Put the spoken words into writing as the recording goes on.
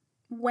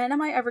when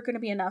am I ever going to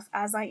be enough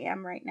as I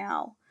am right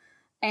now?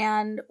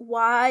 And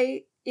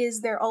why is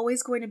there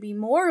always going to be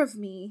more of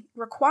me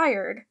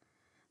required,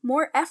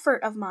 more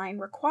effort of mine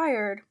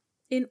required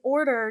in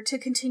order to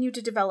continue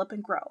to develop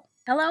and grow?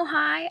 Hello,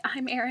 hi,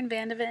 I'm Erin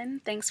Vandeven.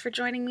 Thanks for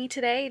joining me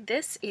today.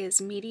 This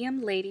is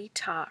Medium Lady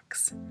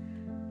Talks.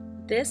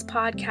 This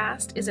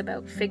podcast is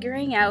about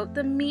figuring out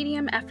the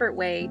medium effort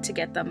way to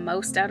get the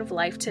most out of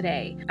life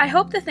today. I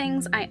hope the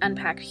things I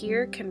unpack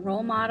here can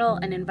role model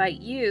and invite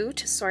you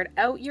to sort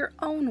out your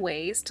own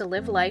ways to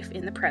live life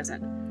in the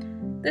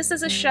present. This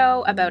is a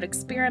show about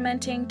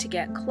experimenting to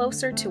get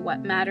closer to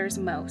what matters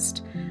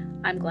most.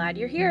 I'm glad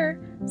you're here,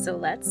 so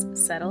let's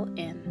settle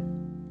in.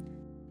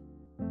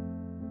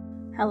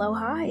 Hello,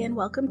 hi, and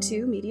welcome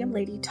to Medium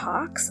Lady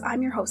Talks.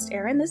 I'm your host,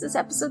 Erin. This is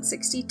episode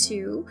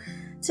 62.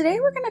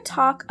 Today we're going to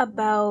talk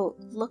about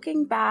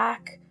looking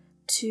back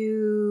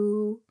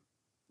to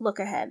look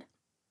ahead.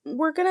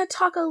 We're going to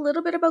talk a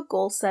little bit about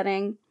goal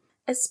setting,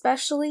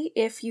 especially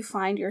if you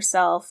find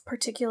yourself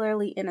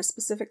particularly in a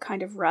specific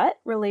kind of rut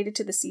related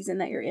to the season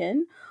that you're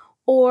in,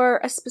 or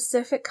a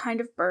specific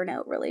kind of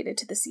burnout related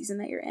to the season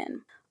that you're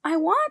in. I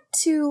want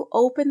to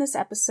open this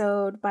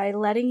episode by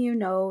letting you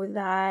know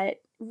that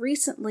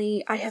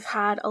recently I have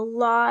had a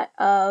lot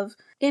of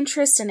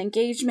interest and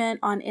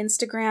engagement on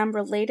Instagram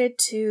related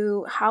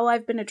to how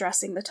I've been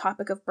addressing the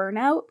topic of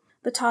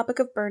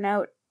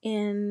burnout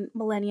in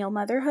millennial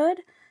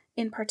motherhood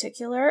in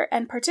particular,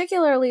 and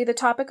particularly the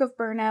topic of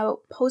burnout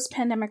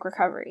post-pandemic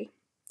recovery.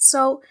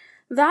 So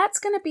that's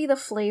going to be the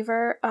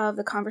flavor of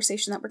the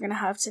conversation that we're going to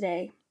have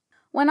today.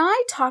 When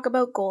I talk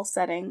about goal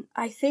setting,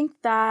 I think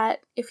that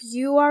if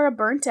you are a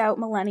burnt out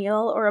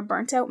millennial or a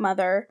burnt out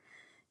mother,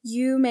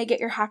 you may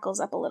get your hackles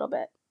up a little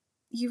bit.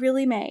 You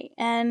really may.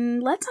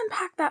 And let's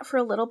unpack that for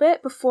a little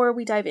bit before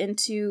we dive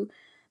into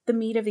the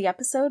meat of the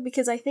episode,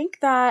 because I think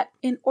that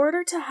in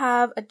order to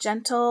have a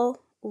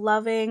gentle,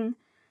 loving,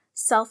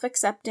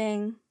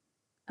 self-accepting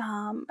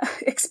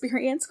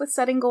experience with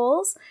setting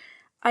goals,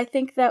 I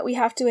think that we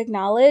have to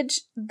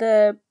acknowledge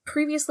the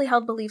previously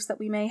held beliefs that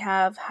we may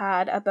have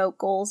had about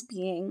goals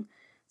being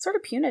sort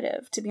of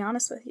punitive, to be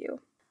honest with you.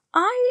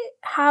 I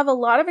have a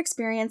lot of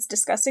experience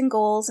discussing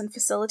goals and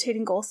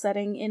facilitating goal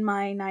setting in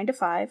my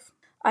 9-to-5.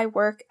 I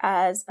work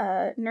as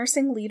a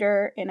nursing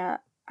leader in an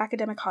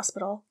academic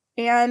hospital,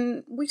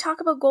 and we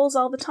talk about goals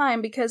all the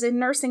time because in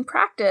nursing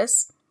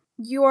practice,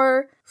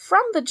 you're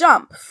from the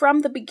jump, from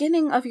the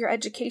beginning of your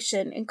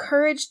education,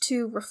 encouraged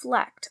to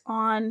reflect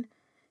on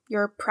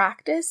your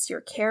practice,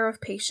 your care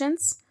of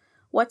patients,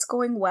 what's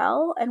going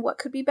well, and what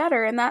could be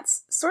better. And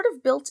that's sort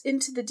of built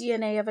into the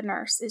DNA of a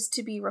nurse, is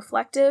to be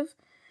reflective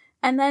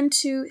and then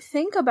to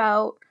think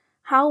about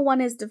how one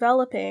is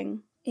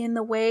developing in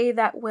the way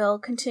that will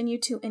continue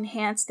to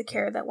enhance the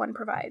care that one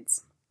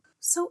provides.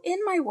 So in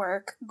my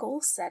work,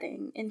 goal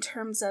setting, in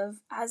terms of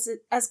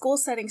as goal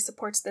setting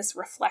supports this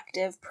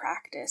reflective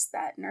practice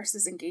that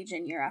nurses engage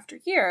in year after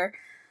year,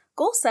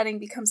 goal setting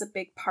becomes a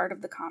big part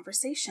of the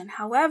conversation.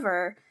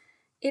 However,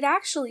 it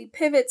actually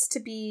pivots to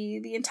be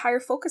the entire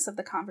focus of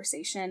the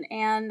conversation.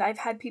 And I've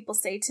had people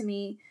say to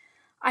me,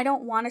 I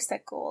don't want to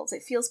set goals.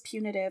 It feels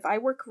punitive. I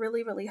work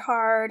really, really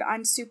hard.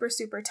 I'm super,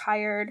 super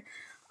tired.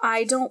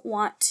 I don't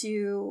want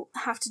to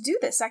have to do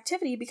this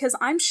activity because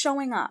I'm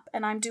showing up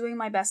and I'm doing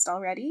my best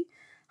already.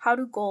 How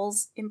do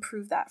goals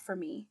improve that for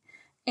me?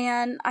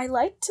 And I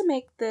like to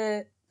make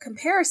the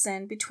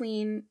comparison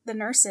between the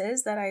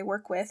nurses that I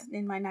work with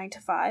in my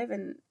 9-to-5,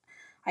 and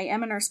I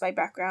am a nurse by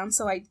background,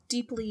 so I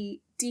deeply,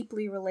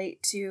 deeply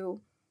relate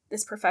to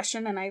this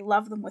profession and I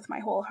love them with my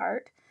whole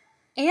heart.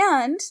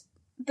 And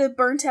the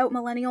burnt out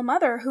millennial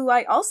mother who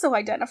I also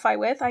identify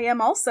with. I am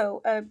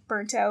also a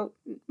burnt out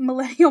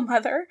millennial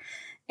mother.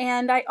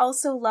 And I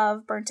also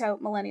love burnt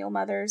out millennial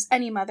mothers,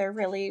 any mother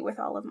really, with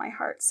all of my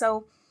heart.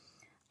 So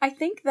I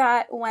think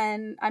that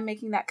when I'm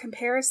making that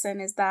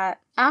comparison is that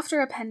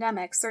after a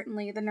pandemic,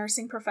 certainly the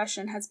nursing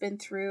profession has been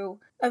through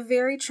a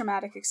very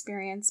traumatic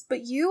experience.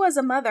 But you as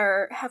a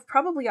mother have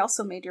probably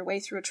also made your way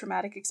through a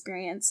traumatic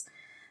experience.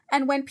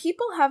 And when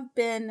people have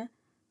been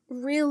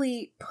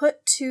really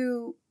put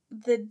to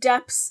the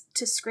depths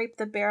to scrape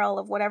the barrel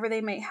of whatever they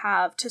may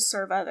have to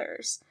serve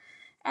others.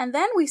 And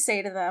then we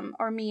say to them,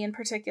 or me in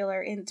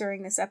particular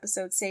during this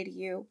episode, say to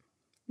you,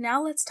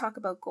 now let's talk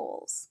about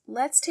goals.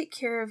 Let's take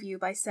care of you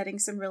by setting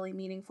some really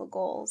meaningful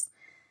goals.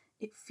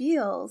 It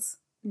feels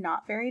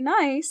not very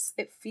nice.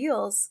 It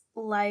feels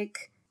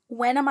like,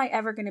 when am I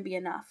ever going to be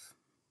enough?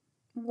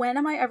 When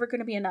am I ever going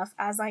to be enough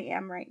as I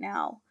am right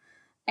now?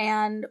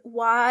 And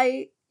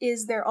why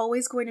is there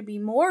always going to be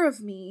more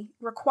of me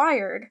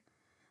required,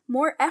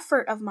 more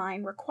effort of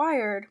mine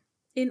required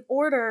in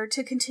order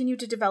to continue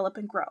to develop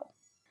and grow?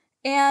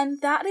 And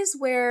that is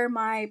where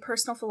my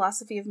personal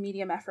philosophy of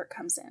medium effort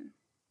comes in,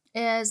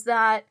 is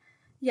that,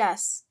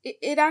 yes,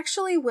 it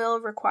actually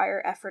will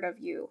require effort of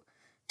you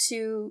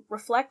to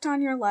reflect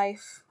on your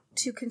life,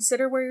 to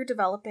consider where you're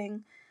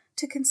developing,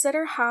 to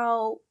consider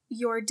how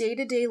your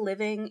day-to-day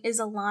living is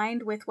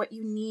aligned with what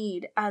you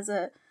need as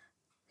a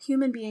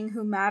human being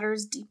who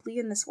matters deeply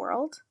in this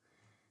world.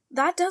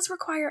 that does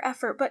require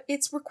effort, but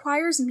it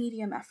requires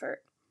medium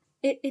effort.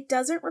 It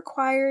doesn't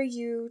require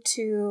you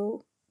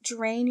to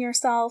drain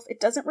yourself. It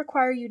doesn't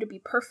require you to be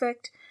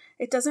perfect.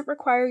 It doesn't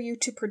require you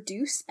to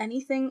produce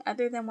anything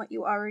other than what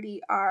you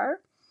already are.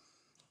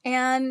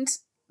 And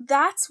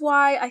that's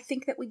why I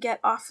think that we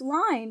get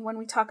offline when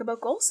we talk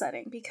about goal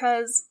setting,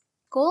 because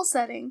goal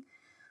setting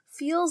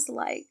feels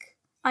like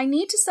I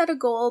need to set a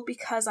goal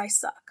because I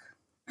suck.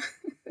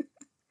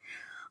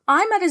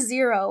 I'm at a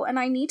 0 and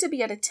I need to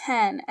be at a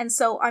 10, and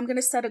so I'm going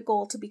to set a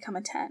goal to become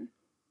a 10.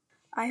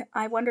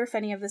 I wonder if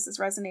any of this is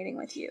resonating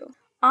with you.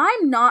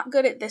 I'm not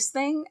good at this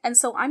thing, and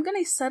so I'm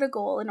going to set a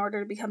goal in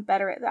order to become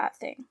better at that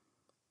thing.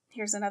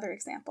 Here's another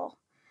example.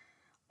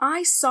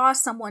 I saw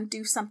someone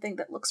do something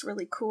that looks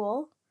really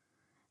cool,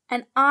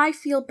 and I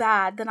feel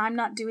bad that I'm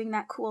not doing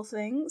that cool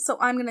thing, so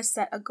I'm going to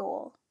set a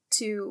goal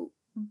to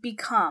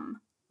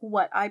become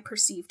what I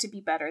perceive to be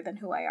better than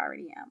who I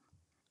already am.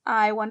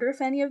 I wonder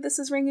if any of this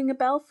is ringing a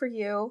bell for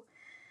you.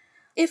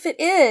 If it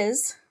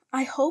is,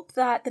 I hope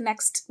that the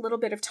next little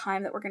bit of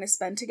time that we're going to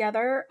spend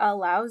together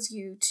allows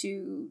you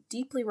to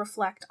deeply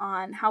reflect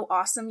on how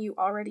awesome you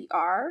already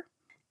are,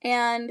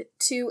 and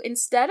to,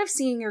 instead of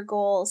seeing your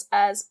goals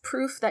as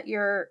proof that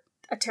you're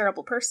a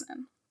terrible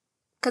person,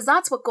 because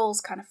that's what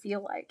goals kind of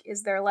feel like,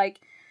 is they're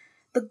like,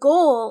 the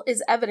goal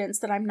is evidence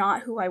that I'm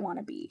not who I want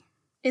to be.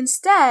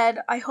 Instead,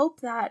 I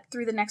hope that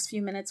through the next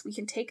few minutes we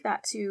can take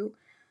that to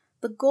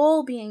the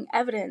goal being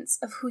evidence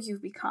of who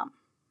you've become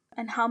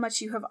and how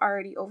much you have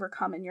already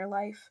overcome in your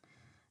life,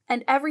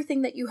 and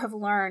everything that you have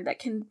learned that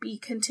can be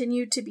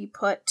continued to be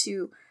put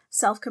to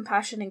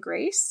self-compassion and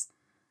grace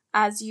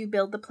as you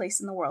build the place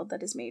in the world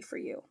that is made for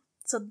you.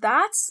 So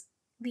that's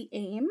the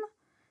aim.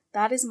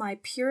 That is my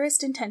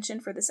purest intention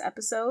for this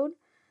episode.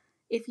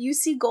 If you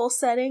see goal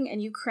setting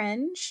and you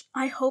cringe,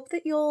 I hope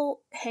that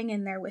you'll hang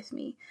in there with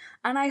me.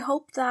 And I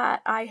hope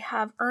that I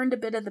have earned a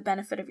bit of the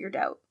benefit of your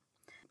doubt,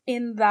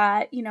 in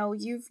that, you know,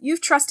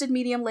 you've trusted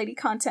Medium Lady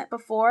content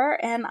before,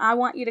 and I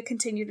want you to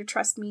continue to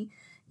trust me,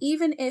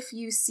 even if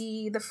you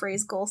see the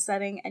phrase goal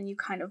setting and you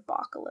kind of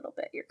balk a little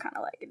bit. You're kind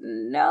of like,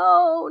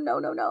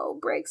 no,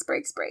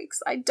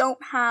 breaks. I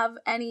don't have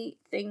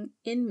anything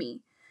in me.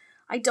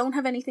 I don't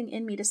have anything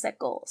in me to set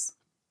goals.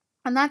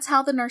 And that's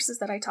how the nurses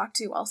that I talk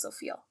to also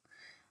feel.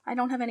 I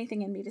don't have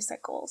anything in me to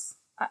set goals.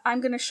 I'm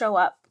going to show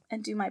up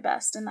and do my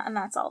best, and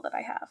that's all that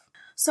I have.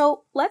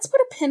 So let's put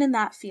a pin in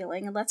that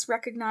feeling and let's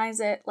recognize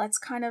it. Let's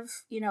kind of,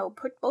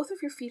 put both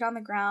of your feet on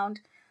the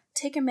ground,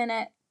 take a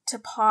minute to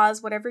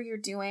pause whatever you're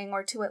doing,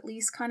 or to at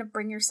least kind of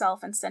bring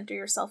yourself and center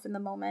yourself in the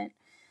moment.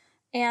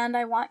 And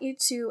I want you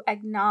to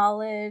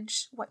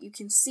acknowledge what you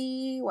can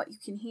see, what you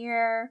can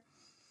hear.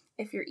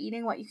 If you're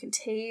eating, what you can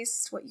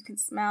taste, what you can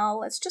smell.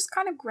 Let's just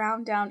kind of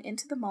ground down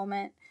into the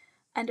moment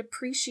and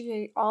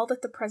appreciate all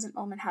that the present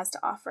moment has to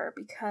offer,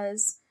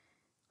 because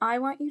I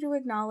want you to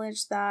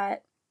acknowledge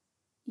that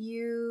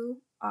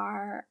you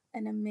are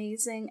an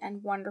amazing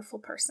and wonderful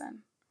person,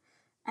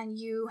 and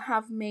you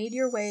have made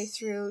your way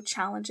through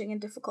challenging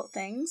and difficult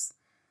things,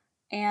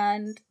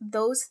 and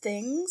those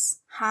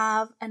things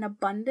have an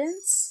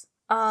abundance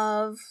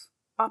of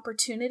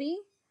opportunity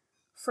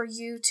for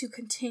you to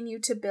continue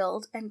to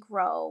build and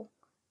grow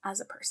as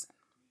a person.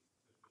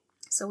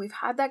 So we've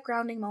had that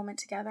grounding moment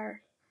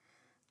together.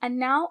 And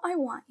now I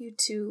want you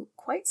to,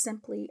 quite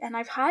simply, and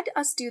I've had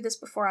us do this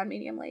before on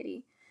Medium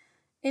Lady,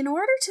 in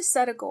order to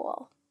set a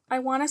goal, I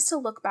want us to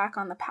look back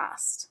on the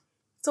past.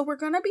 So we're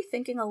going to be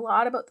thinking a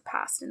lot about the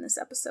past in this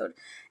episode.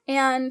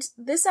 And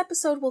this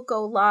episode will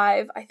go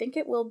live, I think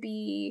it will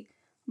be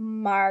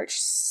March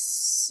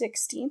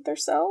 16th or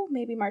so,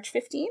 maybe March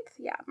 15th.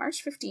 Yeah,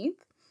 March 15th.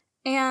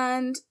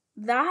 And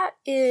that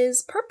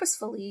is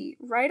purposefully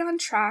right on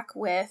track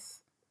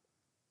with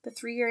the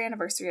 3-year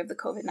anniversary of the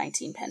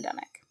COVID-19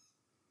 pandemic.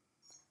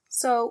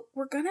 So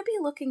we're going to be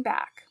looking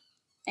back,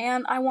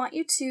 and I want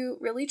you to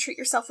really treat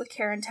yourself with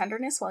care and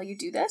tenderness while you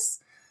do this,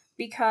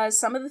 because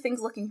some of the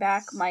things looking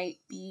back might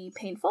be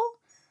painful.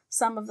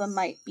 Some of them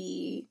might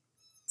be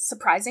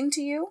surprising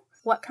to you,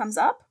 what comes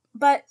up,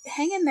 but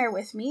hang in there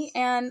with me,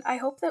 and I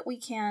hope that we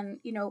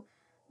can,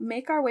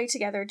 make our way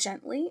together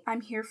gently.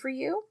 I'm here for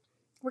you.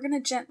 We're going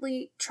to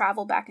gently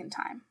travel back in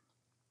time.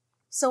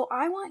 So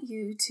I want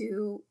you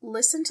to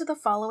listen to the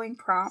following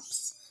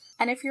prompts.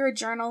 And if you're a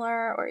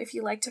journaler, or if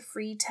you like to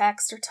free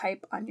text or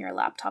type on your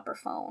laptop or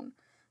phone,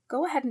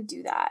 go ahead and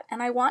do that.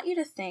 And I want you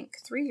to think,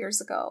 3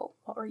 years ago,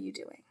 what were you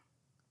doing?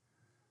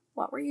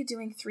 What were you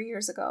doing 3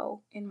 years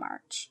ago in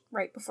March,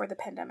 right before the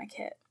pandemic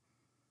hit?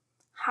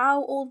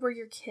 How old were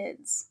your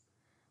kids?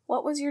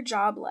 What was your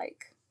job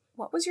like?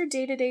 What was your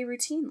day-to-day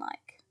routine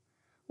like?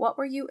 What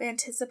were you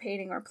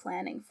anticipating or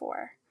planning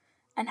for?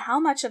 And how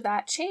much of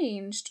that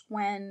changed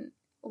when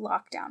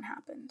lockdown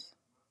happened?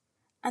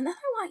 And then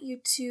I want you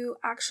to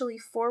actually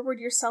forward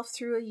yourself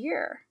through a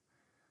year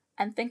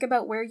and think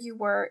about where you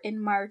were in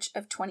March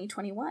of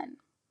 2021.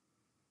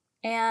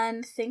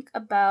 And think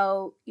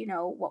about,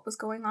 what was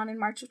going on in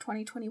March of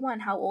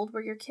 2021. How old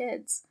were your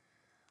kids?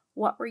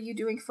 What were you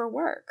doing for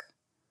work?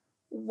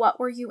 What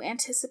were you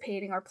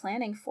anticipating or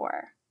planning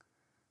for?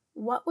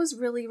 What was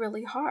really,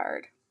 really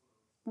hard?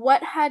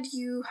 What had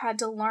you had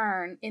to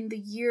learn in the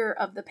year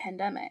of the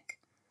pandemic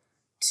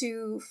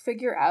to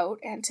figure out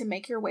and to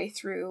make your way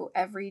through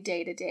every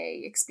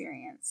day-to-day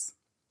experience?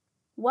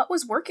 What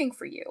was working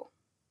for you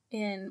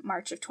in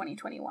March of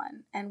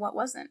 2021 and what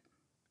wasn't?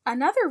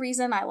 Another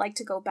reason I like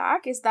to go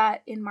back is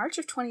that in March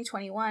of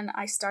 2021,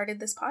 I started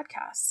this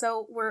podcast.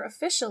 So we're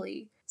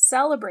officially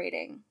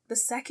celebrating the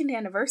second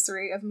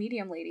anniversary of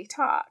Medium Lady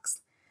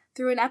Talks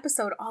through an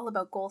episode all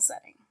about goal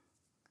setting.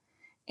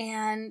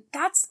 And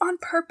that's on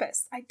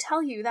purpose. I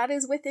tell you, that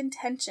is with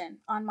intention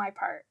on my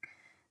part,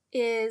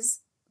 is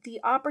the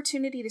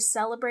opportunity to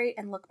celebrate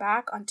and look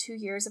back on 2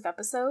 years of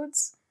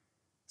episodes,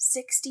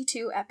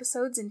 62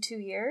 episodes in 2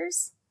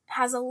 years,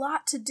 has a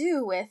lot to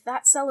do with,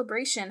 that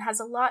celebration has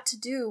a lot to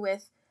do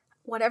with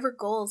whatever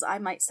goals I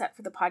might set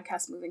for the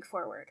podcast moving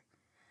forward.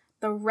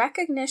 The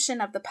recognition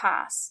of the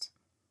past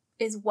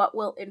is what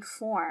will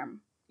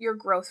inform your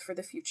growth for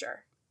the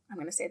future. I'm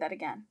going to say that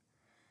again.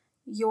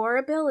 Your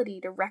ability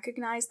to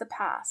recognize the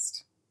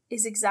past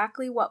is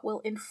exactly what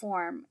will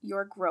inform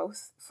your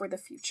growth for the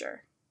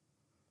future.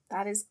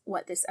 That is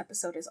what this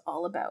episode is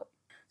all about.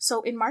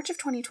 So in March of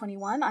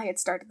 2021, I had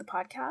started the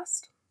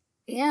podcast.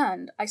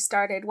 And I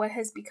started what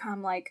has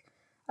become like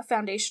a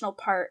foundational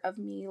part of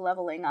me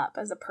leveling up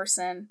as a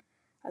person,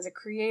 as a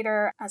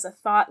creator, as a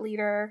thought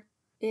leader,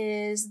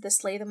 is the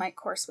Slay the Mic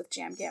course with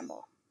Jam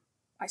Gamble.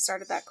 I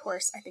started that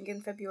course, I think,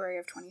 in February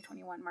of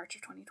 2021, March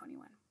of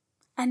 2021.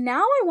 And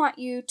now I want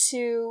you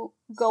to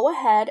go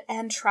ahead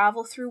and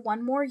travel through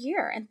one more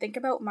year and think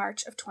about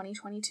March of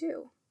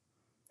 2022.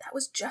 That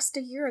was just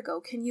a year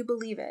ago. Can you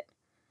believe it?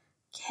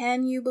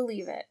 Can you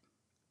believe it?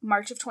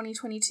 March of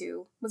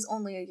 2022 was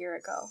only a year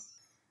ago.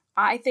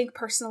 I think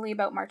personally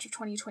about March of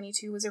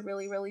 2022 was a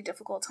really, really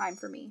difficult time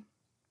for me.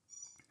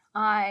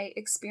 I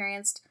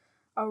experienced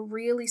a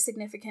really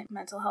significant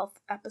mental health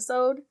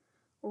episode,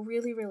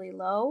 really, really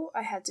low.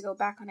 I had to go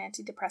back on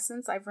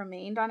antidepressants. I've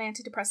remained on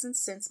antidepressants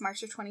since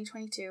March of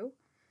 2022.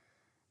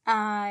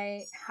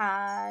 I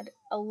had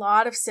a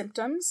lot of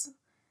symptoms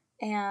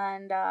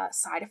and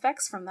side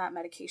effects from that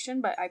medication,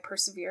 but I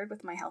persevered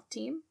with my health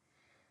team.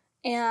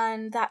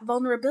 And that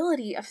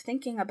vulnerability of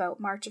thinking about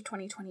March of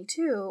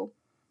 2022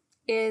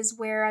 is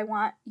where I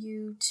want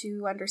you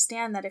to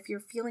understand that if you're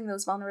feeling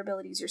those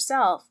vulnerabilities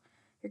yourself,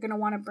 you're going to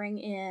want to bring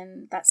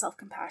in that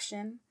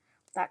self-compassion,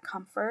 that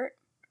comfort.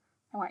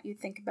 I want you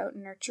to think about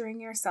nurturing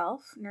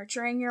yourself,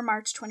 nurturing your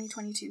March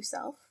 2022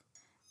 self.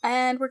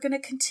 And we're going to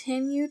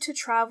continue to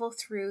travel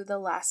through the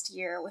last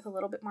year with a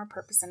little bit more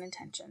purpose and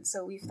intention.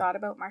 So we've thought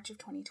about March of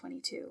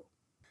 2022.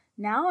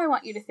 Now I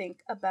want you to think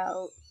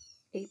about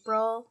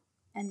April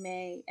and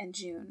May and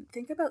June.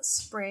 Think about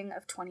spring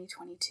of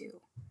 2022.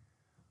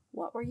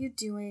 What were you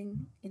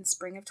doing in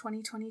spring of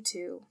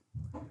 2022?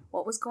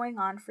 What was going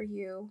on for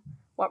you?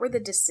 What were the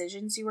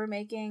decisions you were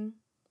making?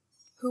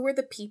 Who were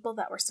the people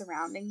that were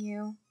surrounding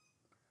you?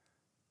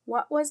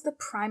 What was the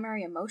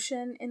primary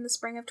emotion in the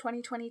spring of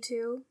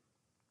 2022?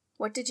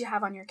 What did you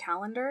have on your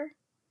calendar?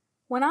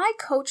 When I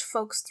coach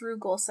folks through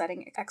goal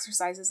setting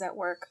exercises at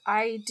work,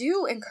 I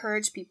do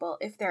encourage people,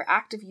 if they're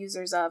active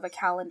users of a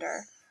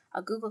calendar,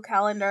 a Google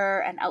Calendar,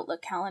 an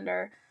Outlook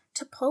calendar,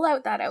 to pull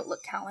out that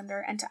Outlook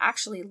calendar and to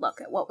actually look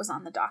at what was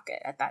on the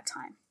docket at that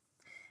time.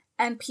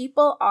 And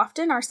people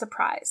often are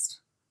surprised.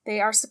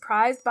 They are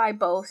surprised by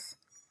both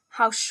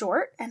how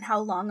short and how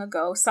long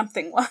ago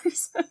something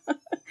was.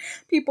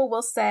 People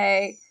will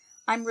say,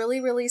 I'm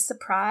really, really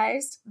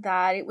surprised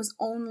that it was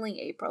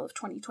only April of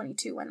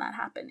 2022 when that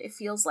happened. It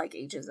feels like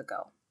ages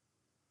ago.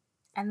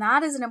 And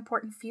that is an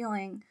important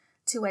feeling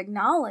to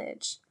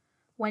acknowledge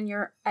when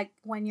you're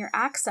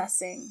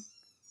accessing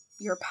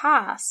your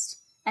past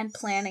and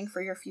planning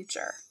for your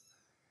future.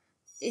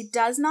 It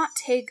does not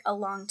take a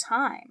long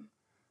time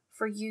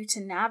for you to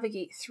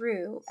navigate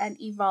through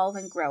and evolve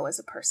and grow as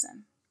a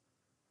person.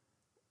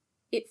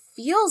 It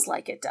feels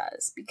like it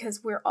does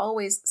because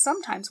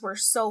sometimes we're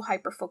so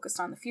hyper-focused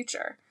on the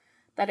future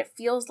that it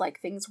feels like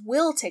things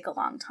will take a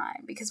long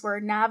time because we're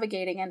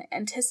navigating and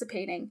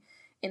anticipating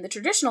in the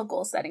traditional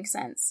goal-setting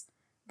sense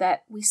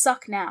that we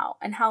suck now,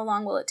 and how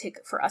long will it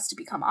take for us to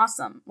become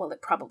awesome? Well,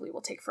 it probably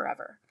will take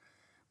forever.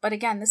 But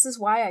again, this is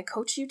why I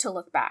coach you to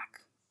look back.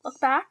 Look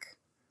back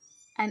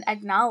and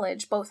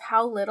acknowledge both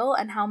how little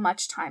and how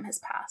much time has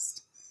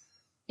passed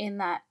in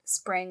that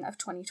spring of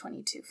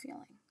 2022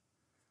 feeling.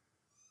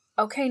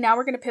 Okay, now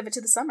we're going to pivot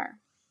to the summer.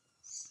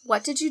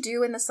 What did you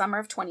do in the summer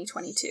of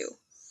 2022?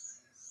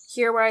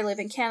 Here where I live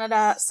in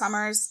Canada,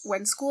 summers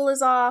when school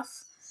is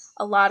off,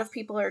 a lot of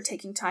people are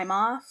taking time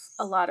off.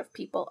 A lot of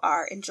people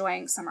are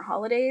enjoying summer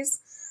holidays.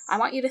 I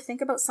want you to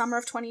think about summer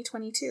of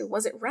 2022.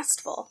 Was it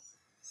restful?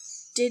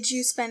 Did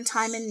you spend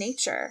time in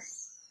nature?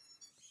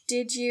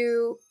 Did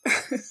you...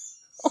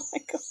 Oh my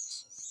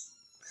gosh.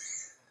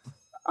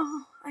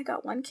 Oh, I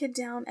got one kid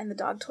down and the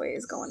dog toy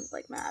is going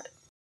like mad.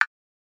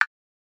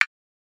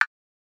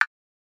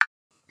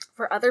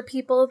 For other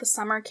people, the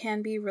summer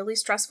can be really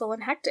stressful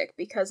and hectic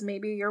because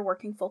maybe you're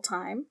working full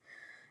time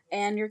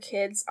and your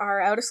kids are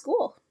out of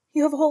school.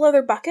 You have a whole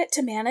other bucket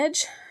to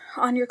manage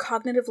on your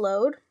cognitive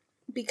load.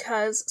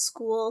 because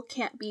school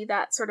can't be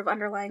that sort of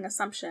underlying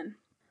assumption.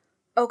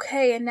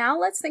 Okay, and now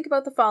let's think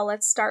about the fall.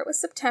 Let's start with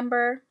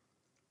September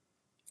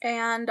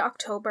and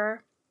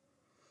October.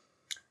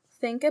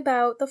 Think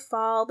about the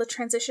fall, the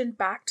transition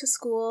back to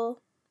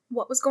school.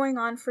 What was going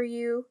on for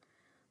you?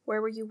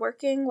 Where were you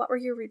working? What were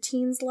your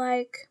routines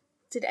like?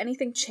 Did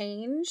anything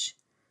change?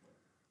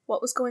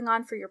 What was going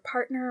on for your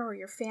partner or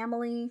your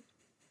family?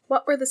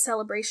 What were the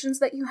celebrations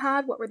that you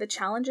had? What were the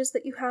challenges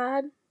that you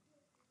had?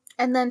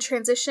 And then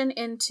transition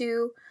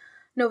into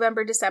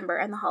November, December,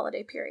 and the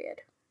holiday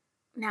period.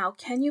 Now,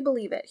 can you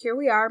believe it? Here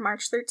we are,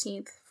 March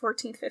 13th,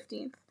 14th,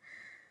 15th.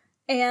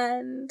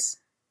 And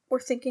we're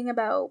thinking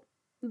about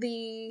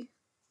the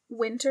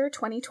winter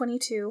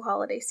 2022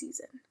 holiday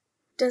season.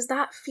 Does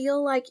that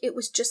feel like it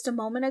was just a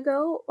moment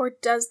ago, or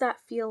does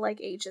that feel like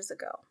ages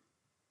ago?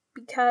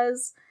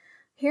 Because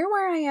here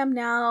where I am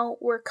now,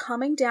 we're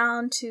coming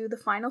down to the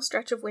final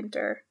stretch of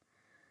winter,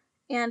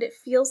 and it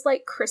feels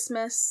like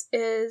Christmas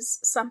is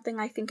something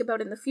I think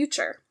about in the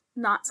future,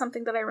 not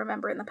something that I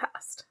remember in the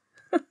past.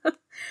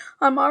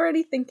 I'm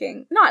already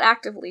thinking, not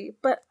actively,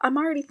 but I'm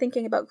already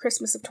thinking about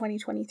Christmas of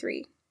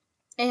 2023.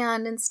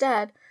 And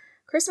instead,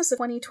 Christmas of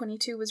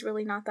 2022 was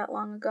really not that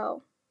long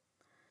ago.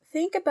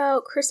 Think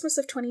about Christmas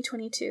of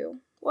 2022.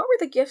 What were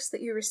the gifts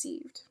that you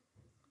received?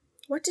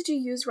 What did you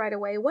use right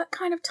away? What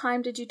kind of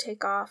time did you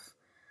take off?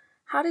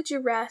 How did you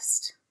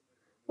rest?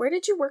 Where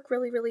did you work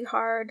really, really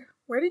hard?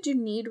 Where did you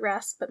need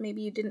rest, but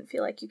maybe you didn't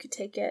feel like you could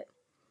take it?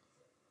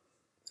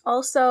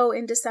 Also,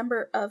 in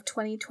December of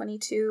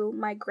 2022,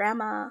 my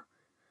grandma,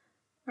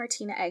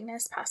 Martina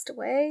Agnes, passed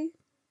away,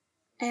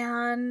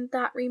 and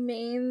that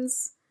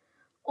remains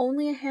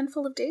only a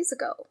handful of days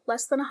ago,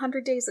 less than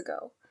 100 days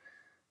ago,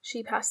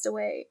 she passed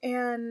away.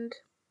 And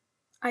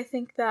I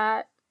think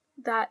that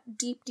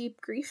deep, deep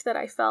grief that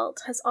I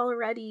felt has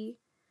already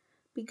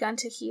begun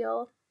to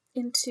heal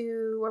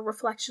into a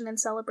reflection and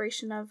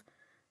celebration of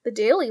the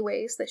daily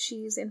ways that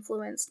she's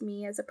influenced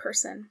me as a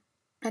person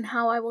and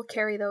how I will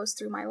carry those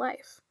through my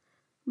life.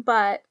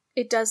 But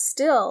it does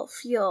still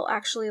feel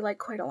actually like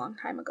quite a long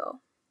time ago.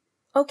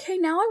 Okay,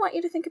 now I want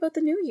you to think about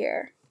the new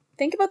year.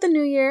 Think about the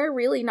new year,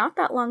 really not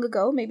that long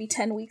ago, maybe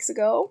 10 weeks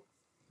ago.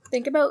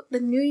 Think about the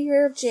new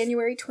year of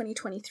January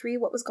 2023.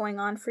 What was going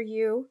on for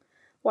you?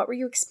 What were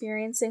you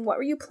experiencing? What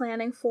were you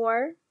planning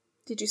for?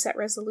 Did you set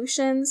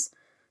resolutions?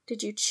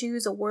 Did you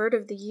choose a word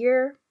of the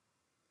year?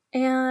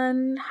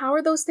 And how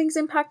are those things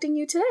impacting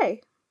you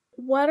today?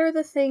 What are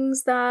the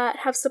things that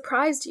have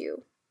surprised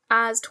you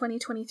as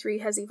 2023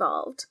 has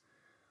evolved?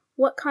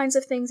 What kinds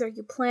of things are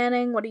you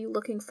planning? What are you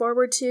looking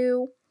forward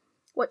to?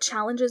 What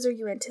challenges are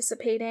you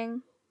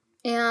anticipating?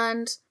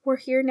 And we're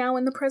here now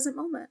in the present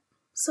moment.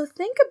 So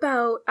think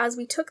about, as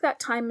we took that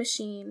time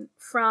machine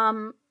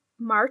from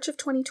March of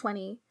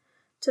 2020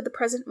 to the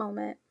present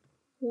moment,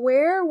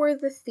 where were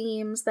the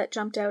themes that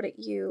jumped out at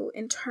you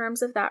in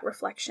terms of that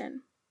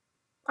reflection?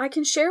 I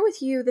can share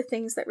with you the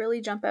things that really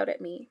jump out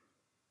at me.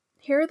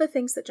 Here are the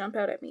things that jump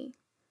out at me.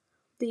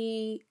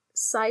 The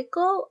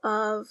cycle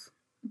of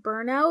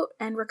burnout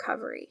and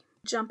recovery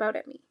jump out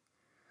at me.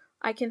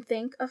 I can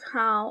think of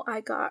how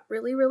I got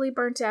really, really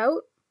burnt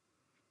out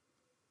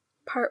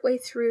partway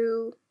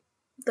through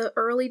the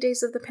early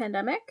days of the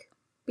pandemic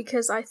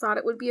because I thought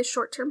it would be a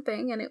short-term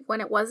thing, and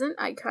when it wasn't,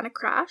 I kind of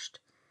crashed.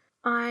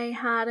 I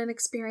had an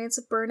experience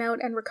of burnout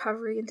and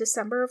recovery in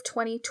December of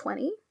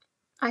 2020.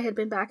 I had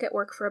been back at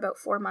work for about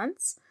 4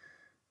 months,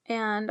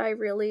 and I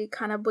really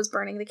kind of was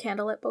burning the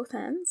candle at both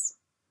ends.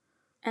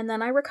 And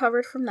then I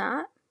recovered from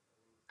that.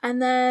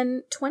 And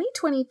then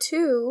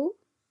 2022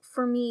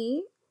 for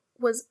me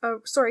was,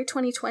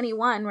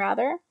 2021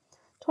 rather.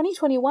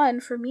 2021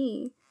 for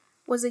me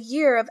was a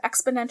year of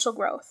exponential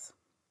growth.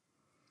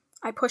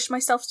 I pushed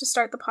myself to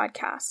start the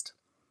podcast.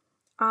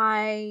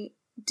 I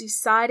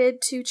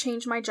decided to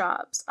change my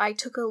jobs. I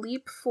took a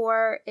leap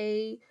for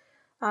a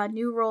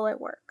new role at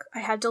work. I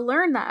had to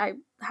learn that. I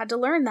had to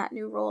learn that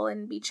new role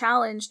and be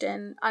challenged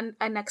and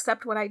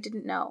accept what I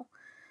didn't know.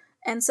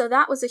 And so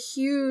that was a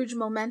huge,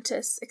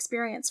 momentous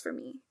experience for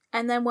me.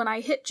 And then when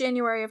I hit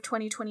January of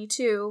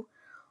 2022,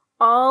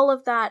 all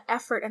of that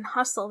effort and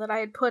hustle that I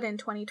had put in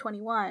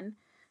 2021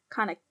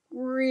 kind of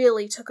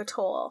really took a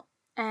toll.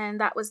 And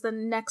that was the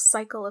next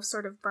cycle of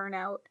sort of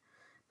burnout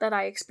that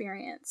I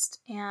experienced.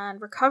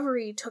 And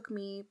recovery took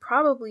me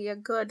probably a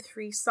good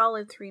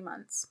solid 3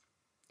 months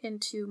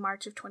into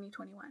March of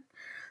 2021.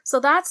 So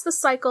that's the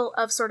cycle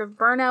of sort of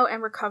burnout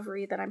and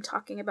recovery that I'm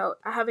talking about,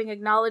 having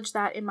acknowledged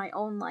that in my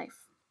own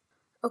life.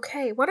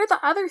 Okay, what are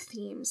the other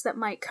themes that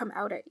might come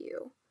out at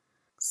you?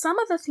 Some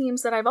of the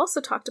themes that I've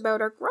also talked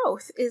about are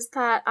growth, is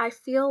that I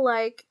feel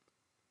like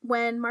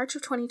when March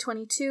of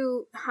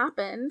 2022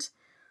 happened,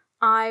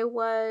 I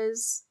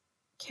was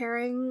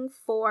caring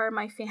for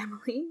my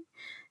family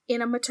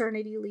in a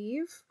maternity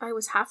leave. I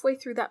was halfway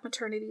through that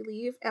maternity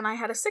leave, and I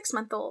had a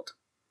 6-month-old.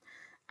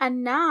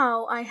 And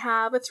now I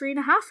have a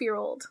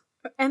 3.5-year-old.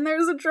 And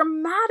there's a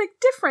dramatic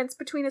difference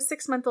between a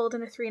 6-month-old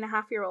and a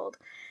 3.5-year-old.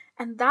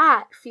 And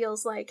that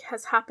feels like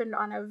has happened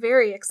on a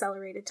very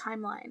accelerated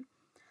timeline.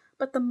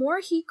 But the more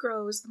he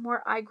grows, the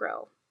more I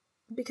grow.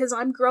 because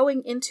I'm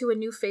growing into a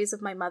new phase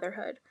of my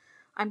motherhood.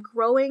 I'm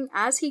growing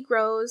as he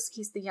grows.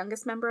 He's the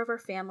youngest member of our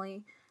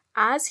family.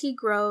 As he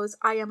grows,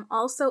 I am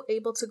also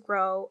able to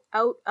grow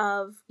out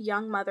of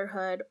young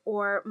motherhood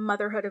or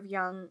motherhood of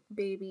young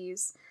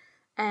babies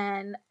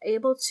and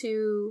able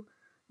to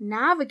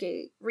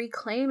navigate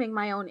reclaiming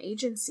my own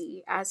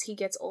agency as he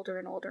gets older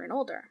and older and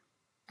older.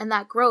 And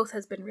that growth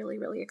has been really,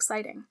 really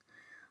exciting.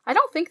 I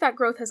don't think that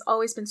growth has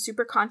always been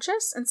super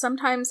conscious, and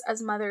sometimes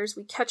as mothers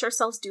we catch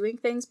ourselves doing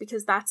things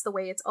because that's the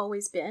way it's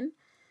always been.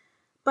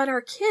 But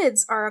our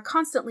kids are a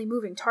constantly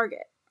moving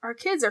target. Our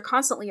kids are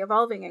constantly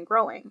evolving and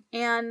growing,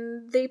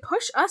 and they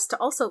push us to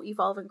also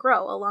evolve and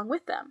grow along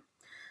with them.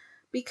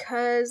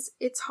 Because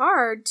it's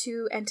hard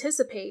to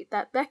anticipate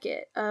that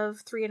Beckett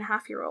of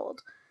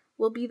 3.5-year-old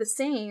will be the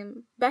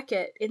same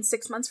Beckett in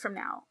 6 months from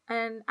now.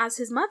 And as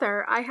his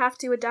mother, I have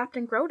to adapt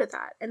and grow to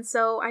that. And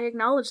so I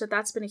acknowledge that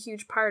that's been a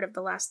huge part of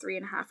the last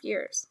 3.5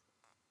 years.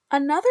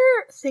 Another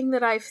thing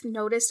that I've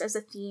noticed as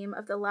a theme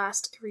of the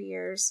last 3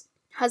 years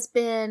has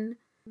been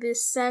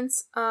this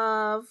sense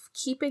of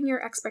keeping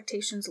your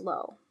expectations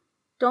low.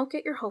 Don't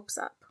get your hopes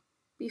up.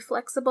 Be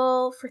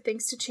flexible for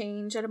things to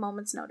change at a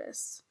moment's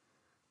notice.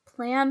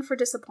 Plan for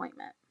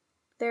disappointment.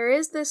 There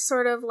is this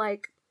sort of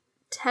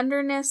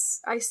tenderness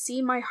I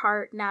see my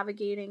heart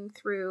navigating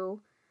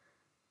through.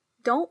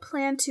 Don't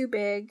plan too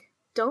big.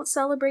 Don't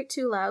celebrate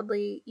too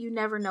loudly. You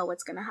never know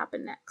what's going to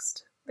happen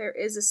next. There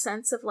is a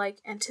sense of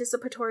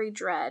anticipatory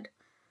dread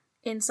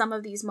in some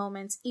of these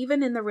moments,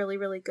 even in the really,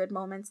 really good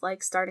moments,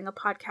 like starting a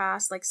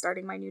podcast, like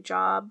starting my new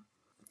job.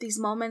 These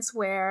moments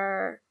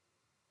where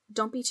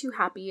don't be too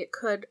happy. It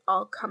could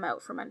all come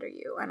out from under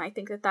you. And I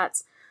think that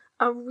that's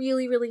a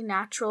really, really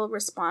natural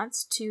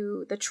response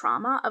to the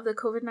trauma of the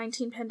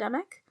COVID-19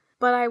 pandemic.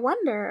 But I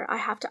wonder, I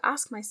have to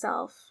ask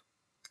myself,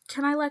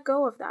 can I let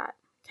go of that?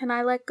 Can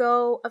I let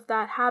go of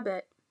that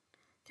habit?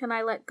 Can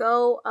I let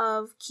go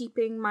of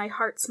keeping my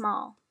heart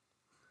small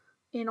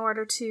in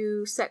order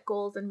to set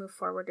goals and move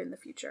forward in the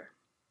future?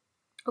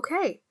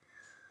 Okay,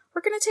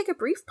 we're going to take a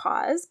brief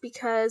pause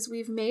because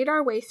we've made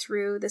our way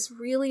through this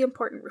really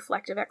important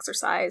reflective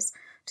exercise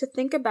to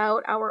think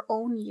about our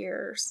own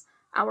years,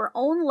 our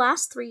own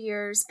last 3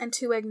 years, and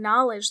to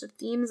acknowledge the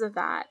themes of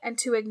that, and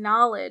to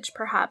acknowledge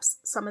perhaps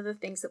some of the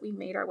things that we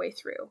made our way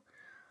through.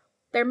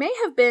 There may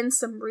have been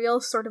some real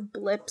sort of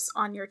blips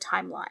on your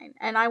timeline,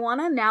 and I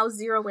want to now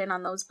zero in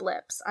on those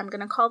blips. I'm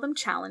going to call them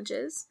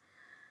challenges,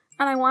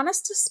 and I want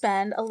us to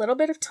spend a little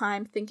bit of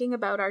time thinking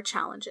about our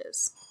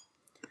challenges.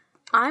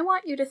 I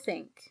want you to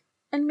think,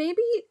 and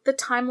maybe the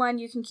timeline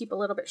you can keep a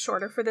little bit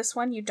shorter for this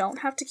one. You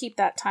don't have to keep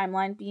that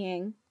timeline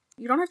being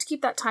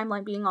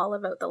all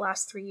about the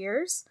last 3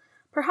 years.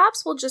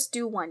 Perhaps we'll just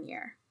do 1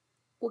 year.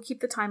 We'll keep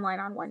the timeline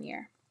on 1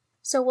 year.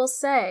 So we'll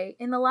say,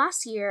 in the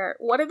last year,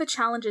 what are the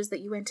challenges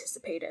that you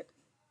anticipated?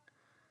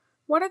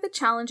 What are the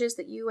challenges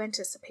that you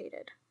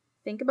anticipated?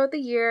 Think about the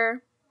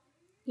year.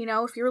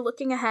 If you're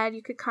looking ahead,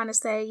 you could kind of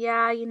say,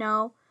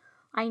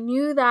 I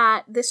knew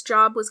that this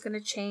job was going to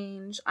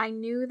change. I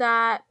knew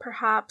that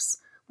perhaps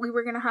we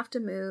were going to have to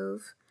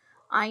move.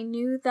 I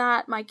knew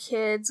that my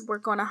kids were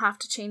going to have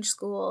to change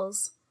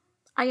schools.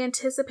 I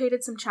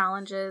anticipated some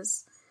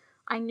challenges.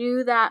 I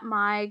knew that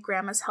my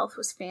grandma's health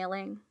was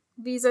failing.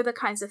 These are the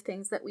kinds of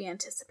things that we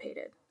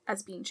anticipated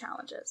as being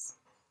challenges.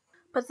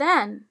 But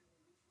then,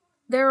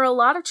 there are a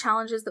lot of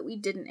challenges that we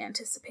didn't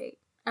anticipate,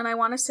 and I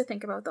want us to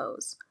think about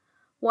those.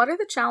 What are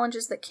the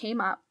challenges that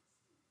came up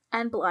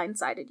and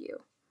blindsided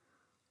you?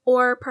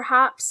 Or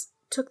perhaps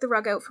took the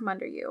rug out from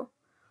under you?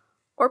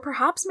 Or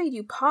perhaps made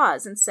you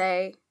pause and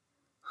say,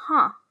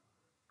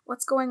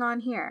 what's going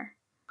on here?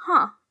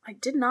 I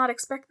did not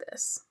expect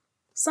this.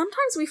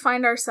 Sometimes we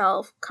find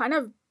ourselves kind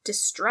of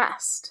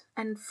distressed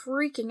and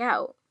freaking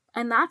out,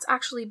 and that's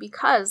actually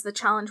because the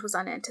challenge was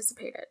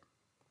unanticipated.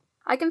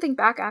 I can think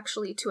back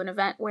actually to an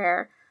event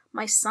where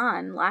my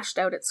son lashed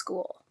out at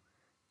school,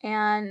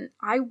 and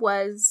I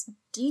was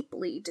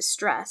deeply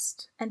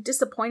distressed and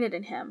disappointed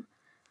in him,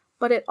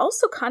 but it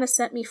also kind of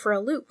sent me for a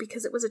loop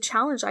because it was a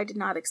challenge I did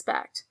not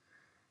expect.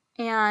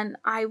 And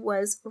I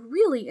was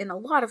really in a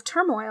lot of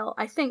turmoil,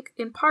 I think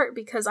in part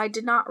because I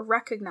did not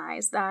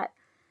recognize that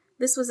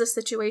this was a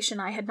situation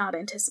I had not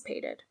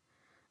anticipated.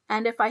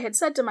 And if I had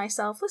said to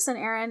myself, listen,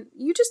 Erin,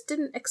 you just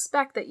didn't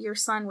expect that your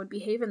son would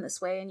behave in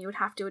this way and you would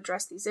have to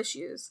address these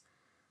issues.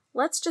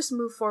 Let's just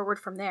move forward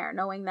from there,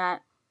 knowing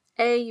that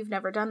A, you've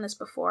never done this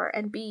before,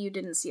 and B, you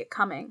didn't see it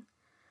coming.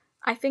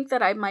 I think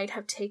that I might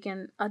have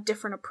taken a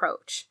different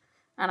approach,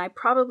 and I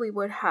probably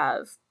would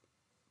have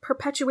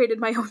perpetuated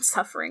my own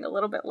suffering a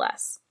little bit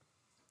less.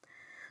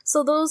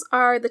 So those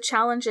are the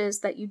challenges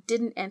that you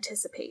didn't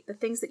anticipate, the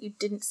things that you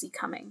didn't see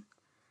coming.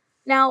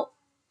 Now,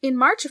 in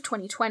March of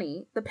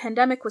 2020, the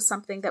pandemic was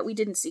something that we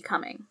didn't see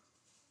coming.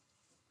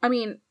 I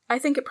mean, I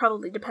think it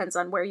probably depends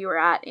on where you are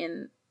at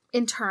in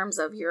terms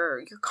of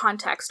your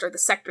context or the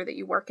sector that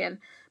you work in.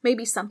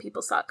 Maybe some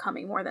people saw it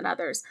coming more than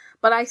others.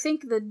 But I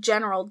think the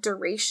general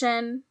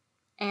duration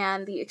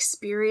and the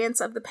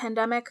experience of the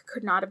pandemic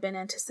could not have been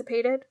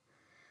anticipated.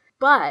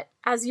 But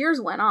as years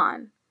went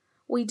on,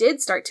 we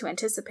did start to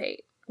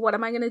anticipate. What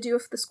am I going to do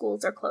if the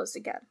schools are closed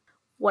again?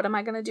 What am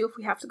I going to do if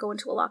we have to go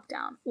into a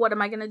lockdown? What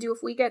am I going to do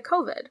if we get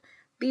COVID?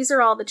 These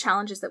are all the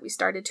challenges that we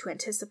started to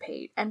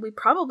anticipate, and we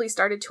probably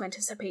started to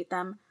anticipate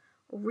them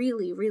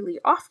really, really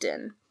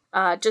often,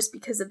 just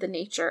because of the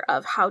nature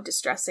of how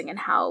distressing and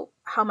how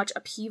much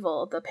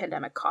upheaval the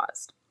pandemic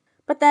caused.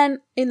 But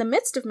then, in the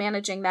midst of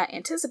managing that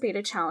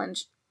anticipated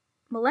challenge,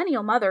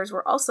 millennial mothers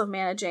were also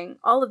managing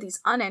all of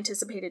these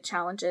unanticipated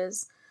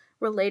challenges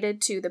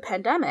related to the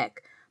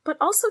pandemic, but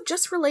also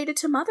just related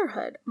to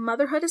motherhood.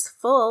 Motherhood is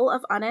full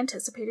of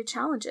unanticipated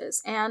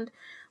challenges, and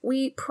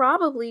we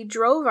probably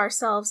drove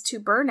ourselves to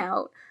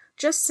burnout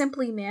just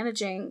simply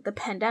managing the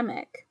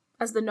pandemic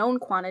as the known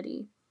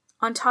quantity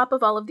on top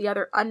of all of the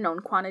other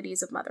unknown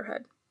quantities of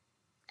motherhood.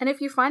 And if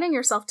you're finding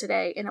yourself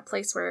today in a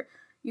place where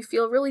you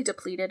feel really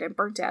depleted and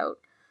burnt out,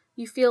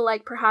 you feel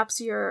like perhaps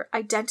your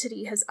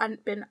identity has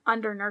been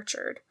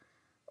under-nurtured,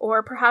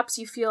 or perhaps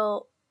you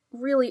feel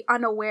really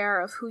unaware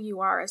of who you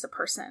are as a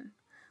person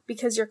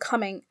because you're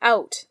coming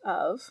out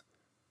of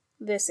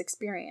this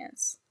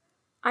experience,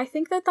 I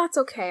think that that's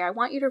okay. I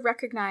want you to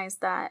recognize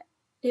that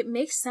it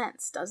makes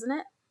sense, doesn't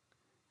it?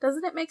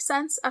 Doesn't it make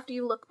sense after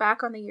you look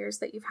back on the years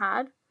that you've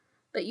had,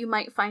 that you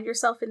might find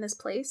yourself in this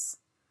place?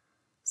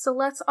 So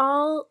let's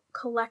all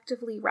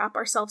collectively wrap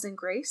ourselves in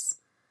grace,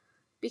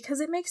 because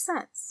it makes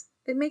sense.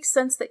 It makes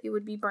sense that you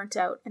would be burnt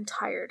out and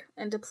tired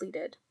and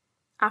depleted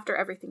after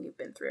everything you've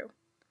been through.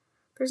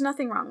 There's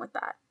nothing wrong with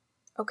that.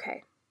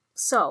 Okay,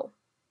 so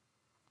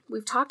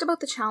we've talked about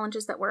the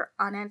challenges that were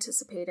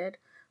unanticipated.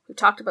 We've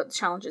talked about the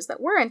challenges that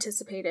were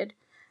anticipated.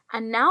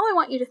 And now I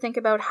want you to think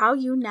about how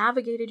you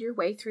navigated your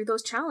way through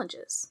those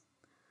challenges.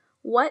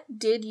 What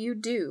did you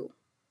do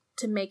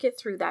to make it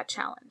through that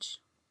challenge?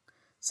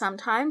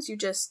 Sometimes you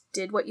just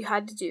did what you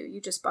had to do.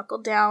 You just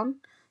buckled down.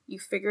 You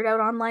figured out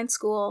online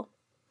school.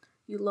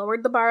 You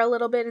lowered the bar a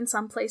little bit in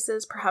some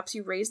places. Perhaps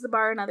you raised the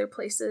bar in other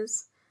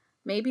places.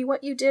 Maybe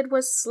what you did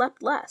was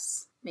slept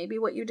less. Maybe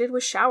what you did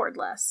was showered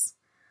less.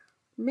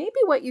 Maybe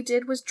what you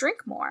did was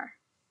drink more.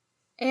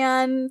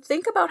 And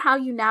think about how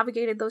you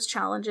navigated those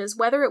challenges,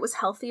 whether it was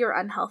healthy or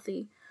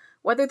unhealthy,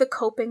 whether the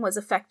coping was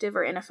effective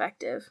or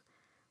ineffective.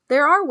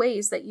 There are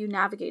ways that you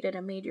navigated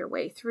and made your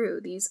way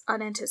through these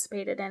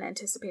unanticipated and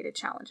anticipated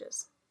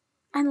challenges.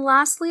 And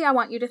lastly, I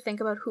want you to think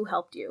about who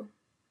helped you,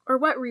 or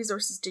what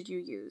resources did you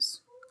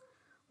use?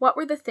 What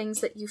were the things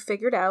that you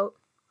figured out?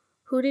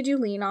 Who did you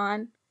lean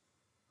on?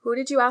 Who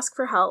did you ask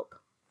for help?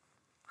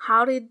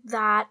 How did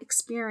that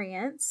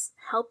experience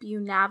help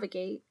you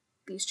navigate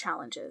these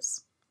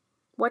challenges?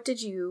 What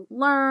did you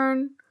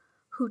learn?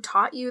 Who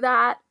taught you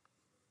that?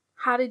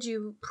 How did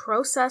you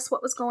process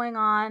what was going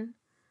on?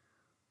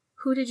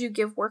 Who did you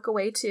give work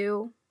away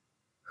to?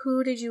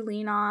 Who did you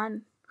lean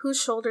on?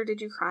 Whose shoulder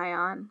did you cry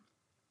on?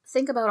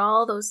 Think about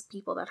all those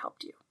people that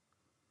helped you.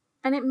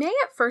 And it may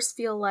at first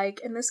feel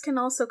like, and this can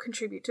also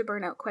contribute to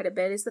burnout quite a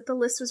bit, is that the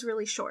list was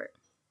really short.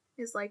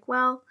 It's like,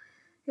 well,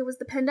 it was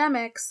the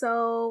pandemic,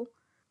 so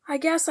I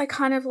guess I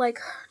kind of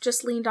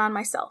just leaned on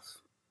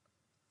myself.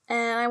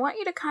 And I want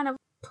you to kind of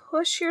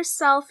push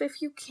yourself,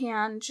 if you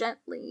can,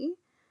 gently,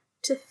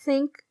 to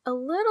think a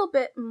little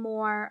bit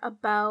more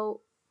about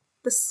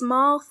the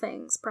small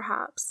things,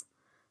 perhaps,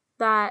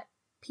 that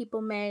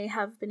people may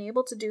have been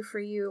able to do for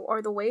you,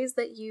 or the ways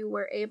that you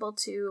were able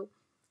to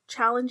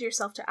challenge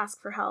yourself to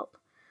ask for help.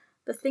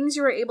 The things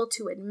you were able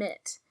to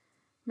admit.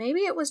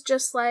 Maybe it was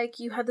just like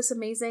you had this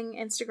amazing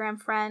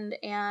Instagram friend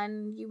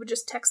and you would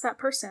just text that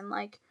person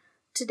like,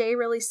 today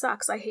really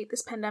sucks. I hate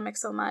this pandemic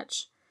so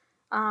much.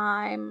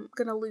 I'm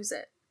gonna lose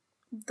it.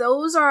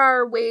 Those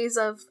are ways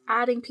of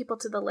adding people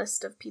to the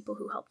list of people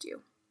who helped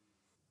you.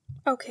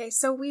 Okay,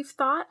 so we've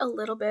thought a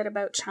little bit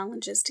about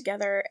challenges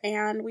together,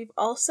 and we've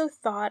also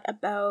thought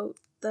about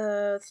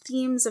the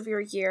themes of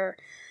your year.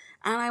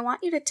 And I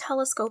want you to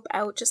telescope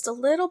out just a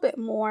little bit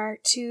more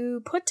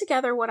to put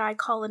together what I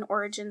call an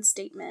origin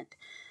statement.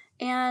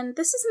 And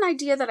this is an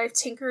idea that I've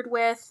tinkered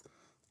with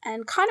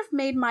and kind of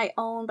made my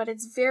own, but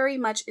it's very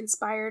much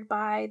inspired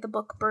by the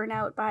book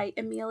Burnout by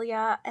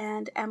Amelia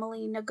and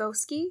Emily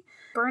Nagoski.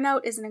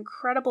 Burnout is an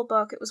incredible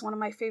book. It was one of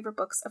my favorite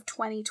books of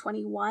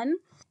 2021.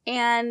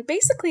 And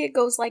basically it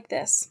goes like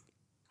this.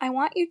 I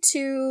want you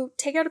to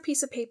take out a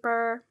piece of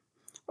paper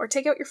or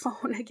take out your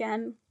phone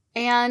again,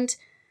 and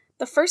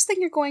the first thing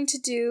you're going to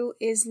do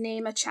is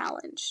name a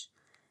challenge.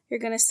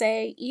 You're going to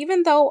say,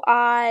 even though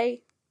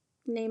I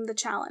name the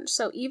challenge.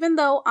 So even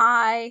though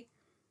I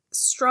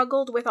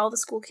struggled with all the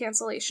school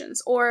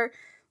cancellations, or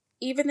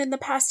even in the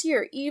past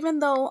year, even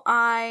though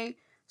I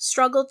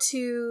struggled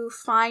to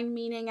find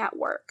meaning at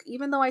work,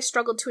 even though I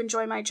struggled to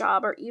enjoy my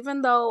job, or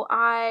even though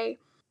I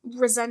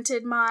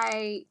resented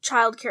my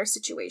childcare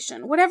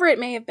situation, whatever it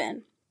may have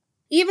been,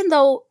 even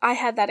though I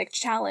had that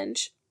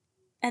challenge,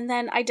 and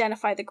then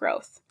identify the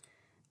growth.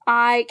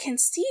 I can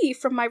see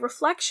from my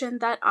reflection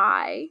that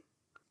I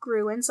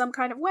grew in some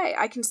kind of way.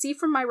 I can see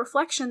from my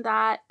reflection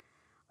that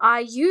I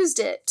used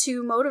it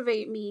to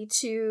motivate me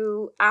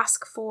to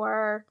ask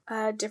for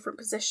a different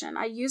position.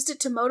 I used it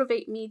to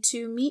motivate me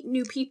to meet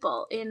new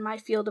people in my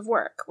field of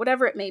work,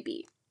 whatever it may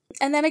be.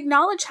 And then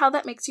acknowledge how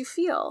that makes you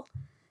feel.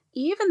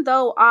 Even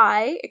though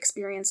I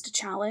experienced a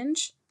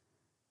challenge,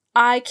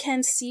 I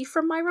can see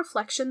from my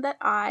reflection that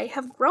I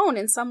have grown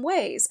in some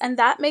ways. And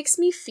that makes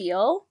me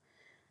feel,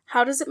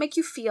 how does it make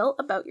you feel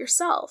about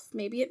yourself?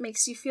 Maybe it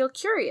makes you feel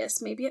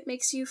curious. Maybe it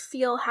makes you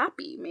feel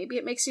happy. Maybe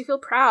it makes you feel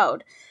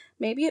proud.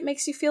 Maybe it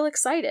makes you feel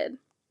excited.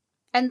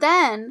 And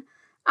then,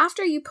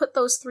 after you put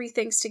those three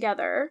things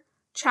together,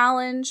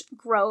 challenge,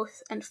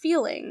 growth, and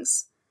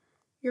feelings,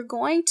 you're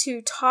going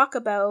to talk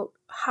about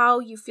how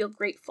you feel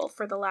grateful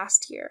for the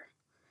last year.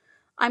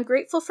 I'm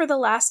grateful for the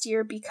last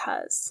year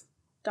because ...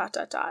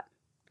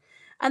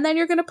 And then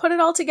you're going to put it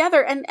all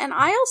together. And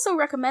I also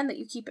recommend that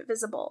you keep it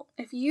visible.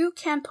 If you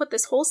can put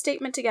this whole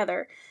statement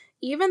together,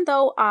 even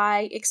though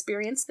I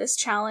experienced this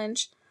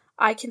challenge,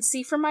 I can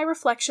see from my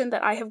reflection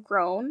that I have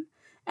grown,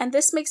 and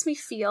this makes me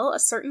feel a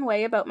certain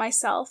way about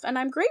myself, and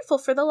I'm grateful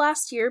for the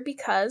last year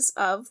because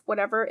of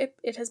whatever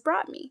it has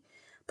brought me.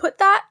 Put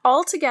that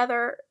all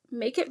together,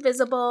 make it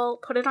visible,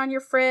 put it on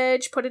your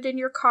fridge, put it in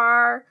your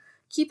car,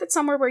 keep it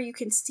somewhere where you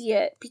can see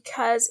it,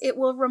 because it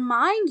will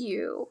remind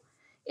you,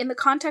 in the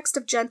context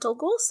of gentle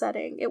goal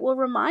setting, it will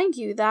remind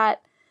you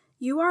that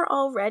you are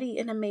already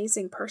an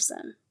amazing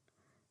person.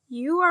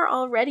 You are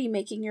already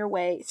making your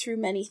way through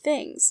many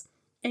things,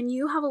 and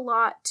you have a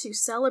lot to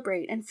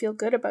celebrate and feel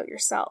good about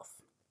yourself.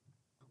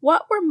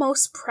 What we're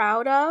most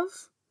proud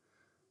of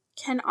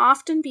can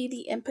often be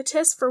the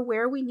impetus for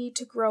where we need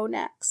to grow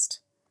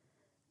next,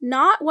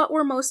 not what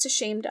we're most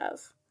ashamed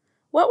of.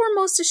 What we're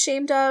most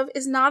ashamed of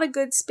is not a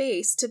good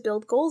space to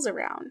build goals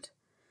around.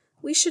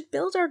 We should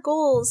build our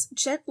goals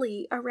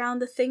gently around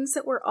the things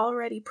that we're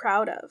already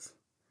proud of.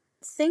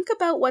 Think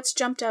about what's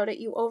jumped out at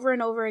you over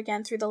and over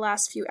again through the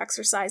last few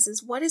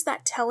exercises. What is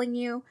that telling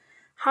you?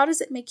 How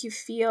does it make you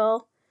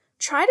feel?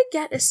 Try to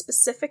get as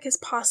specific as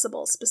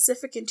possible,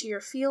 specific into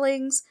your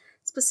feelings,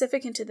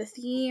 specific into the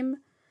theme.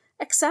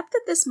 Accept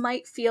that this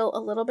might feel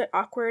a little bit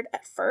awkward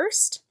at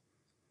first,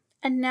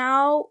 and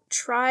now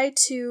try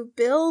to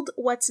build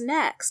what's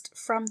next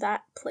from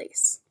that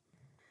place.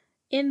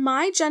 In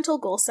my gentle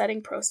goal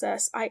setting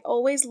process, I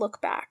always look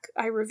back.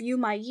 I review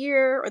my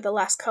year or the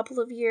last couple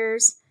of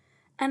years,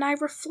 and I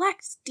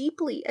reflect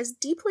deeply as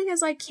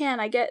I can.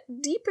 I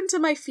get deep into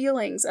my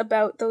feelings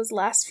about those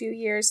last few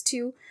years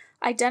to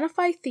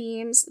identify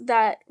themes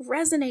that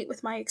resonate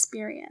with my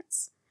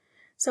experience.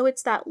 So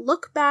it's that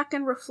look back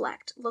and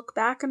reflect, look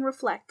back and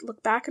reflect,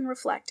 look back and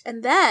reflect,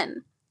 and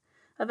then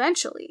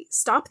eventually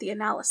stop the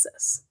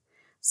analysis.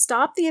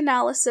 Stop the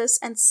analysis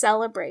and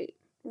celebrate.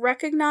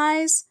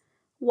 Recognize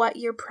what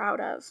you're proud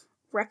of.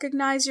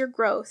 Recognize your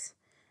growth.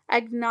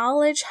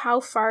 Acknowledge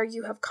how far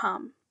you have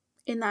come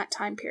in that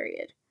time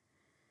period.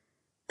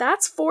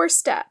 That's 4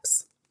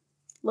 steps.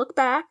 Look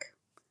back,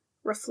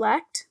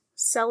 reflect,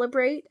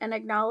 celebrate, and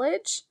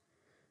acknowledge.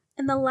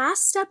 And the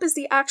last step is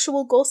the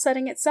actual goal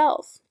setting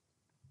itself.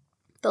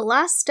 The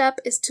last step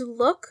is to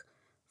look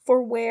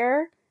for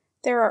where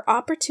there are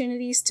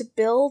opportunities to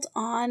build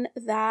on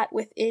that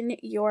within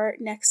your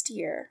next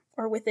year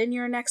or within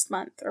your next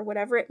month or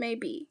whatever it may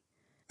be.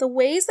 The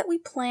ways that we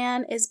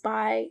plan is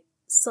by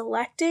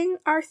selecting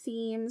our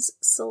themes,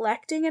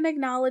 selecting and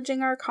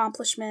acknowledging our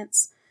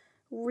accomplishments,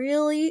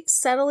 really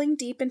settling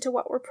deep into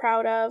what we're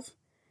proud of,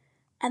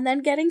 and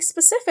then getting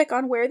specific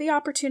on where the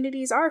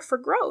opportunities are for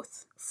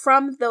growth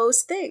from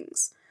those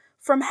things,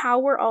 from how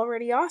we're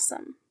already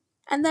awesome.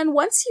 And then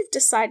once you've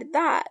decided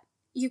that,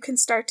 you can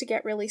start to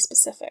get really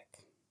specific.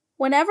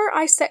 Whenever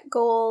I set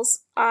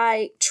goals,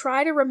 I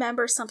try to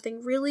remember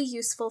something really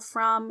useful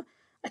from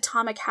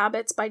Atomic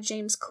Habits by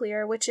James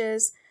Clear, which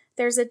is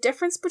there's a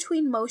difference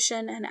between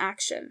motion and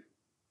action.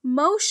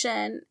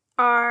 Motion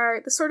are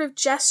the sort of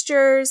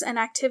gestures and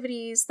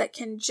activities that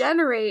can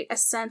generate a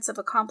sense of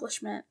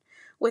accomplishment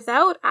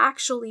without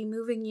actually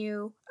moving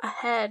you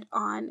ahead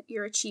on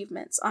your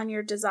achievements, on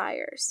your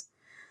desires.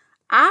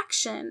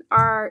 Action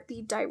are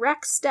the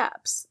direct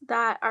steps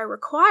that are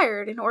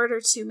required in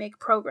order to make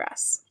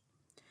progress.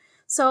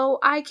 So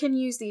I can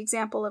use the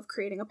example of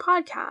creating a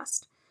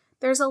podcast.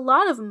 There's a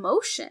lot of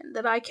motion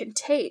that I can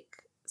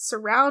take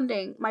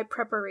surrounding my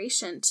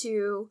preparation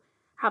to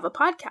have a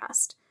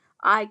podcast.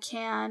 I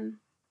can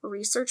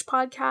research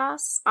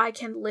podcasts. I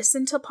can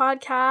listen to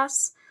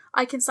podcasts.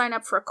 I can sign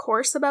up for a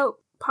course about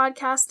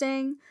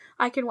podcasting.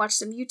 I can watch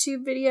some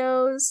YouTube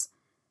videos.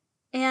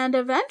 And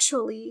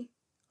eventually,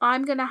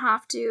 I'm going to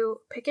have to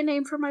pick a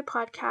name for my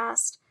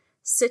podcast,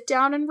 sit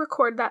down and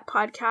record that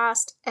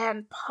podcast,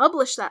 and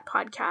publish that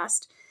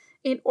podcast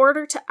in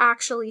order to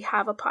actually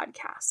have a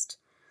podcast.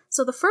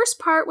 So the first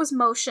part was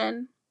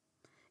motion.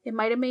 It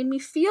might have made me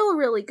feel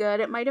really good.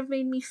 It might have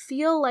made me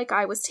feel like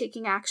I was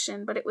taking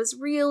action, but it was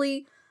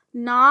really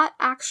not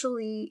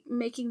actually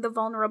making the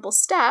vulnerable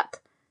step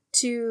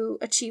to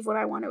achieve what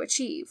I want to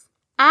achieve.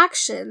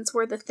 Actions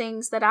were the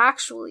things that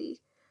actually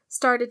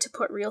started to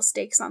put real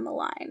stakes on the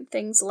line.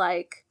 Things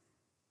like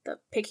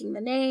picking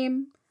the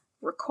name,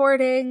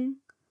 recording,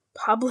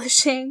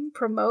 publishing,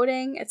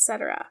 promoting,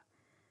 etc.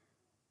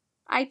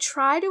 I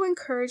try to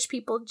encourage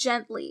people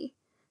gently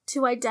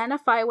to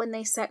identify when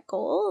they set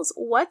goals,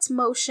 what's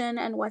motion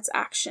and what's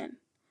action.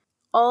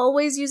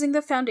 Always using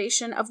the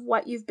foundation of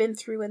what you've been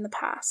through in the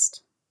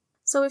past.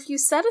 So if you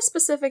set a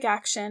specific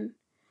action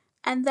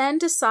and then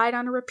decide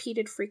on a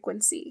repeated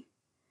frequency,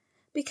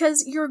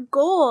 because your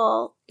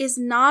goal is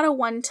not a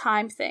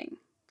one-time thing.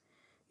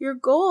 Your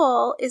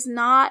goal is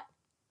not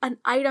an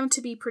item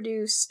to be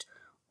produced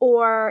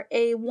or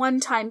a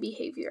one-time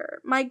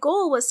behavior. My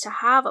goal was to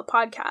have a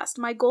podcast.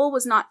 My goal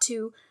was not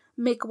to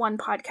make one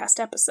podcast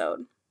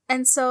episode.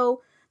 And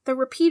so the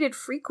repeated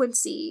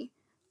frequency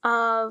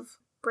of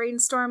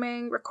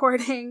brainstorming,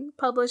 recording,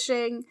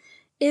 publishing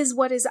is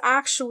what is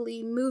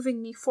actually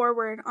moving me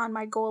forward on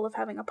my goal of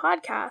having a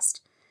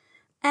podcast.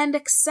 And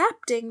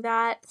accepting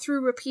that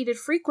through repeated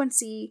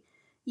frequency,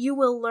 you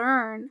will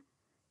learn,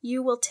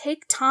 you will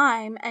take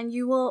time, and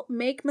you will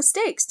make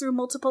mistakes through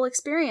multiple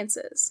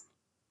experiences.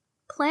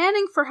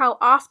 Planning for how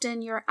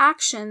often your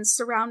actions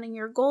surrounding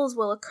your goals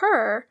will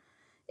occur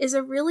is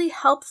a really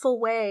helpful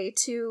way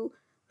to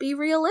be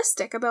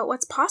realistic about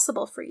what's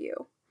possible for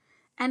you.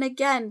 And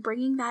again,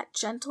 bringing that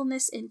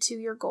gentleness into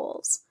your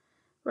goals.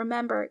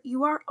 Remember,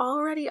 you are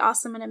already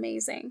awesome and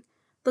amazing.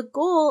 The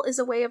goal is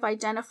a way of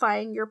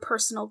identifying your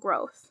personal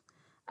growth,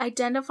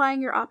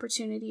 identifying your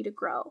opportunity to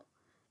grow.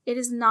 It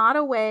is not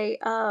a way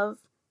of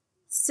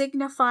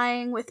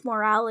signifying with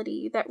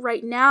morality that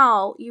right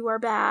now you are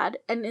bad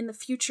and in the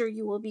future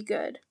you will be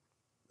good.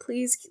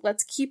 Please,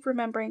 let's keep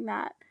remembering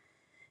that.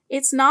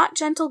 It's not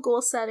gentle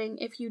goal setting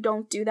if you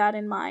don't do that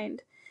in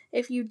mind.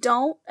 If you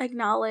don't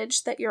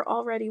acknowledge that you're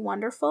already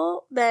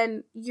wonderful,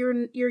 then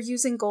you're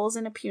using goals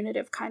in a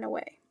punitive kind of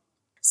way.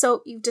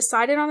 So you've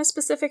decided on a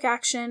specific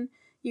action,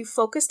 you've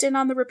focused in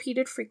on the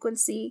repeated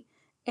frequency,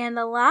 and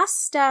the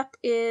last step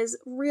is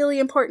really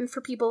important for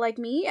people like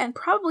me, and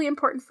probably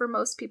important for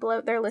most people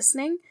out there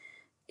listening,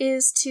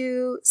 is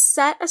to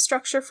set a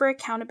structure for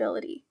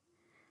accountability.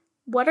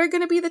 What are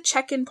going to be the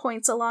check-in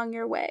points along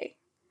your way?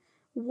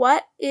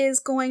 What is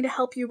going to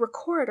help you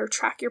record or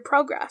track your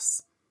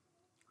progress?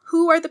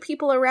 Who are the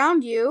people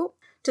around you?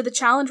 To the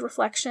challenge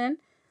reflection,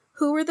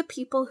 who are the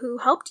people who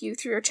helped you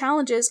through your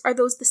challenges? Are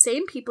those the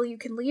same people you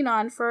can lean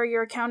on for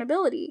your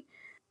accountability?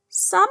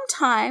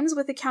 Sometimes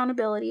with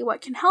accountability,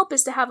 what can help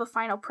is to have a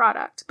final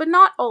product, but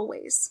not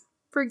always.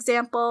 For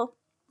example,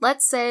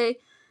 let's say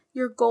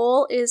your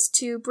goal is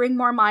to bring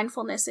more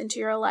mindfulness into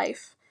your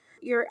life.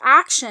 Your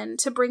action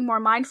to bring more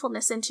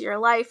mindfulness into your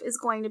life is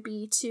going to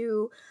be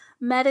to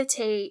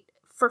meditate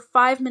for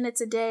 5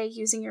 minutes a day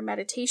using your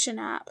meditation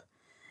app.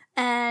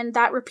 And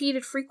that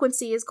repeated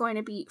frequency is going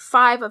to be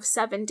 5 of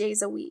 7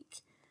 days a week.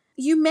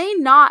 You may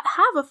not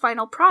have a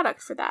final product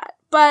for that,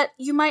 but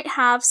you might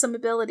have some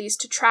abilities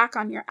to track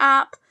on your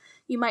app.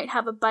 You might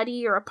have a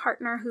buddy or a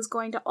partner who's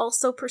going to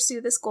also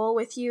pursue this goal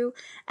with you,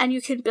 and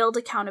you can build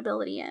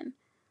accountability in.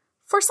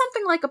 For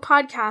something like a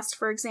podcast,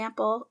 for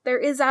example, there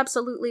is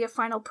absolutely a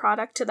final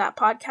product to that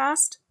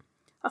podcast,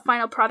 a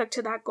final product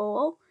to that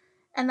goal,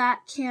 and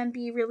that can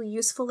be really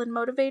useful and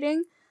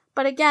motivating.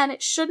 But again,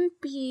 it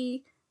shouldn't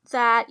be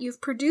that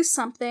you've produced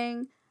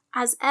something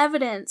as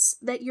evidence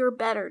that you're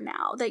better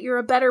now, that you're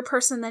a better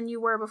person than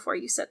you were before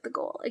you set the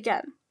goal.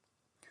 Again,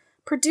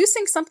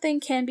 producing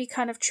something can be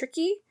kind of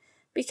tricky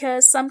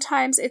because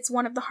sometimes it's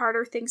one of the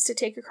harder things to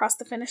take across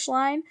the finish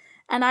line,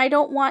 and I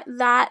don't want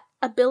that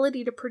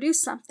ability to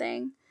produce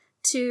something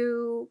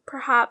to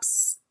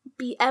perhaps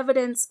be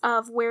evidence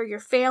of where you're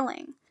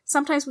failing.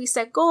 Sometimes we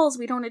set goals,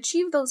 we don't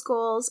achieve those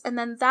goals, and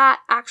then that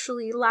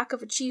actually lack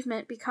of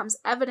achievement becomes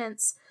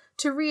evidence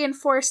to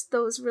reinforce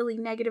those really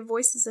negative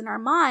voices in our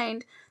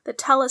mind that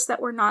tell us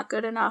that we're not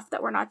good enough,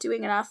 that we're not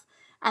doing enough.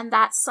 And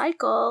that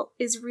cycle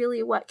is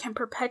really what can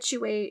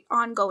perpetuate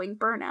ongoing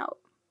burnout.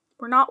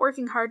 We're not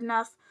working hard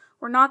enough.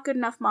 We're not good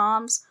enough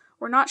moms.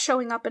 We're not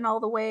showing up in all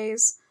the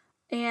ways.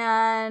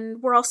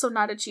 And we're also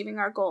not achieving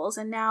our goals.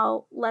 And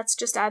now let's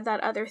just add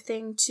that other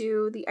thing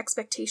to the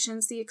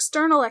expectations, the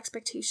external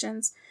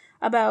expectations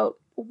about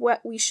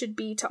what we should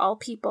be to all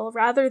people,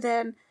 rather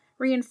than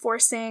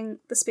reinforcing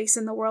the space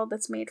in the world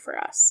that's made for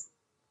us.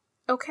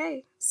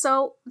 Okay,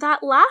 so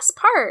that last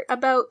part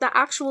about the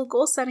actual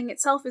goal setting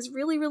itself is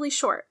really, really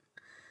short,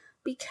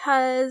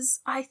 because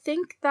I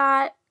think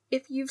that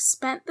if you've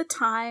spent the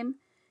time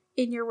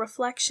in your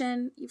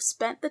reflection, you've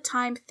spent the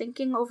time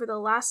thinking over the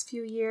last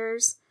few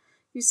years,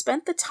 you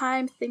spent the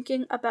time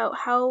thinking about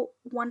how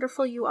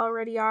wonderful you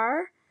already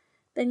are,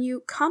 then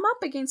you come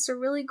up against a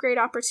really great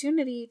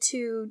opportunity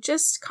to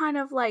just kind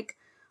of like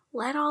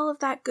let all of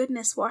that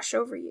goodness wash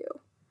over you.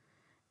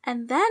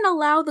 And then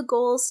allow the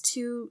goals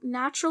to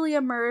naturally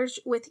emerge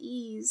with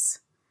ease.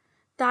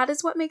 That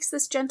is what makes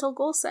this gentle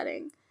goal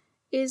setting,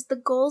 is the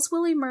goals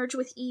will emerge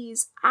with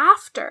ease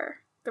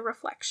after the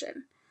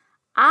reflection,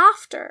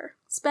 after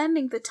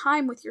spending the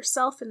time with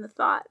yourself in the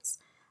thoughts,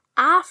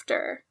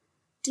 after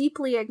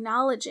deeply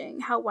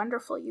acknowledging how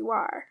wonderful you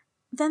are.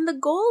 Then the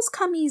goals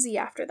come easy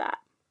after that.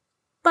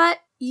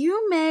 But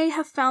you may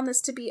have found this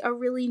to be a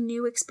really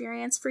new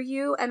experience for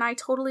you, and I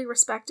totally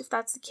respect if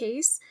that's the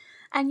case.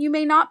 And you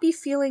may not be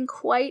feeling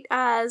quite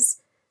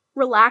as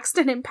relaxed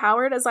and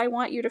empowered as I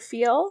want you to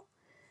feel.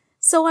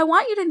 So I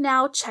want you to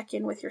now check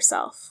in with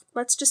yourself.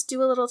 Let's just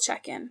do a little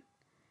check-in.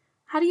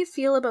 How do you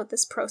feel about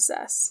this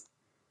process?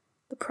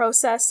 The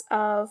process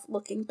of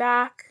looking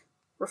back,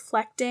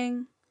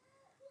 reflecting,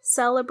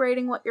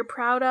 celebrating what you're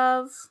proud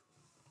of,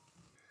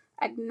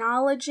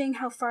 acknowledging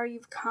how far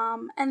you've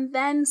come, and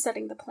then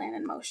setting the plan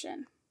in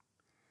motion.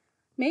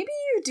 Maybe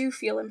you do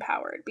feel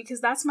empowered,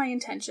 because that's my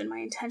intention. My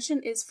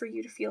intention is for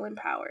you to feel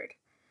empowered.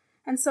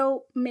 And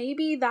so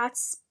maybe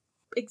that's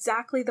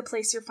exactly the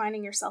place you're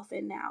finding yourself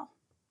in now.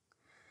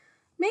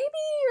 Maybe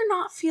you're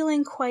not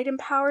feeling quite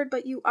empowered,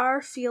 but you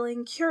are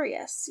feeling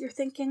curious. You're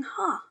thinking,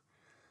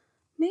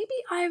 maybe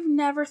I've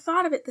never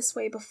thought of it this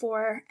way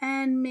before,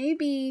 and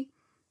maybe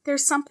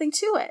there's something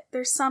to it.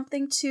 There's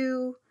something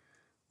to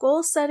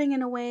goal setting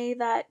in a way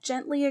that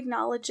gently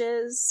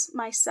acknowledges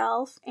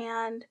myself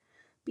and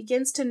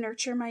begins to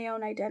nurture my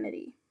own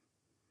identity.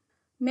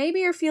 Maybe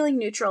you're feeling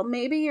neutral.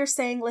 Maybe you're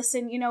saying,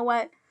 listen, you know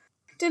what?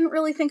 Didn't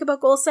really think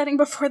about goal setting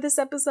before this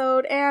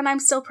episode, and I'm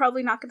still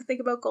probably not going to think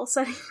about goal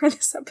setting for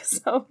this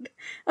episode.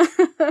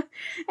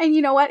 And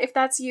you know what? If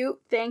that's you,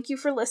 thank you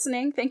for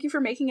listening. Thank you for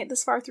making it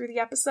this far through the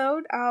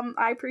episode.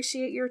 I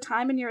appreciate your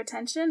time and your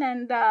attention,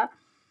 and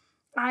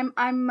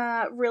I'm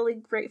really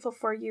grateful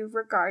for you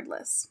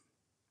regardless.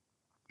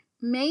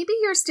 Maybe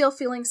you're still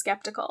feeling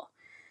skeptical.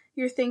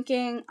 You're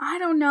thinking, I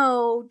don't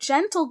know,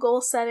 gentle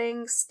goal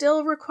setting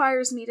still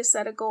requires me to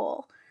set a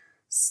goal.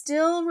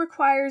 Still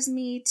requires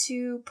me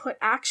to put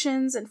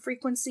actions and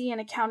frequency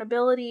and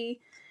accountability,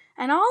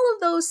 and all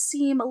of those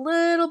seem a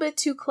little bit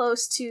too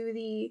close to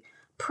the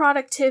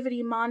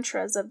productivity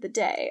mantras of the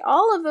day.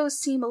 All of those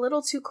seem a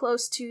little too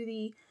close to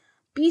the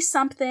be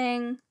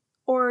something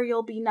or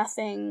you'll be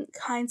nothing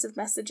kinds of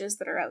messages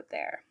that are out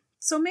there.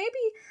 So maybe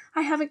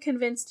I haven't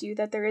convinced you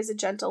that there is a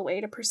gentle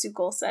way to pursue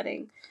goal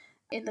setting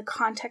in the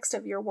context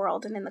of your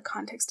world and in the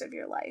context of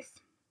your life.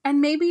 And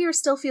maybe you're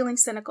still feeling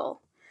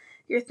cynical.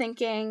 You're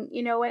thinking,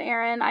 you know what,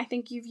 Erin, I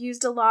think you've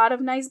used a lot of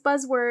nice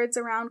buzzwords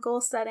around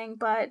goal setting,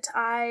 but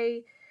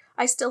I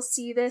still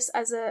see this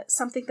as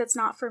something that's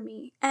not for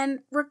me.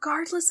 And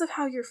regardless of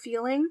how you're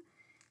feeling,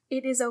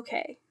 it is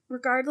okay.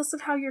 Regardless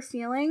of how you're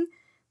feeling,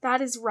 that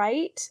is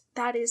right.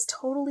 That is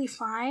totally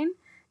fine.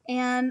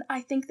 And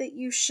I think that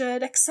you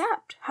should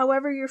accept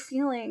however you're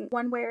feeling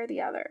one way or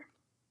the other.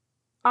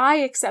 I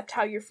accept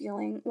how you're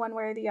feeling one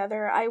way or the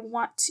other. I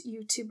want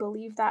you to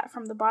believe that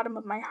from the bottom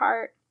of my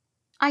heart.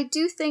 I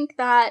do think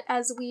that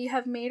as we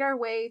have made our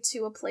way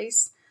to a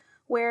place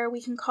where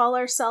we can call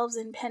ourselves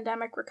in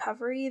pandemic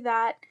recovery,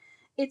 that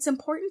it's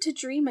important to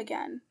dream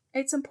again.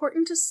 It's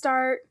important to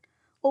start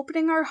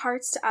opening our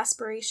hearts to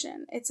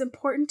aspiration. It's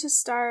important to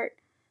start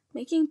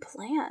making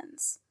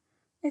plans.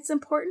 It's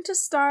important to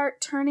start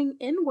turning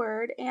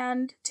inward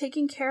and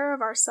taking care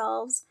of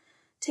ourselves,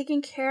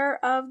 taking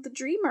care of the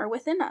dreamer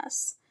within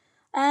us.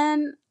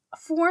 And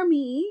for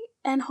me,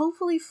 and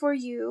hopefully for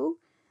you,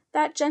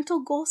 that gentle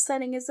goal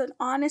setting is an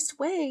honest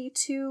way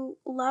to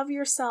love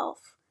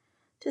yourself,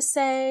 to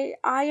say,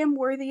 I am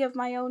worthy of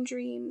my own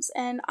dreams,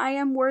 and I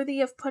am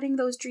worthy of putting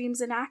those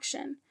dreams in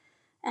action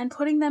and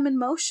putting them in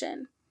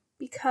motion,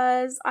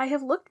 because I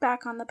have looked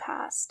back on the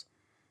past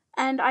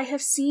and I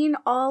have seen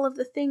all of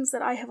the things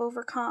that I have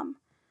overcome.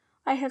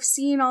 I have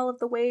seen all of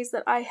the ways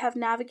that I have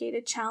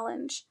navigated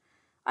challenge.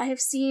 I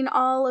have seen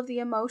all of the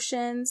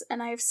emotions,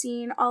 and I have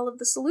seen all of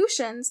the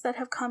solutions that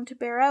have come to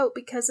bear out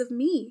because of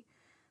me.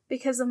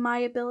 Because of my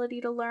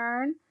ability to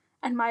learn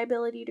and my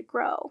ability to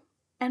grow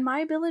and my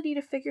ability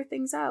to figure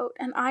things out.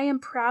 And I am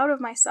proud of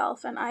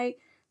myself, and I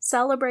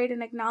celebrate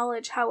and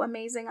acknowledge how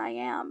amazing I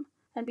am.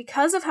 And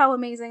because of how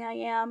amazing I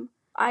am,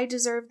 I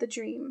deserve the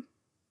dream.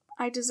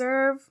 I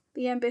deserve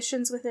the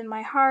ambitions within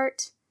my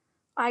heart.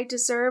 I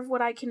deserve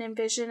what I can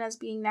envision as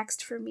being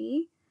next for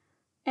me.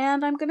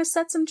 And I'm going to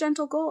set some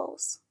gentle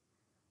goals,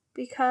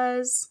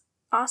 because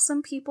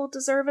awesome people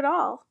deserve it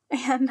all.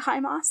 And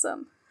I'm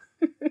awesome.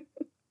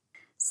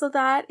 So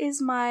that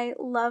is my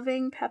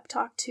loving pep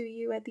talk to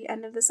you at the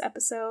end of this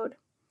episode.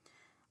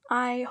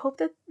 I hope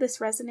that this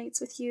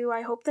resonates with you.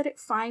 I hope that it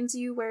finds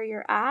you where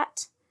you're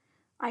at.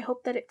 I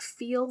hope that it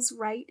feels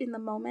right in the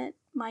moment.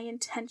 My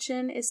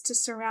intention is to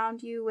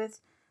surround you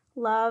with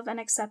love and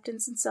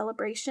acceptance and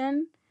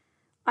celebration.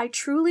 I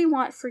truly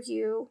want for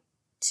you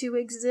to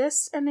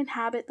exist and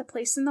inhabit the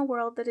place in the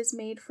world that is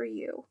made for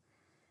you.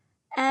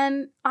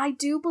 And I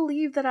do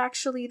believe that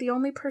actually the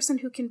only person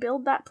who can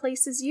build that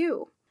place is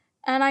you.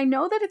 And I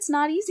know that it's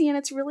not easy, and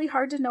it's really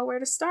hard to know where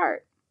to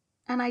start.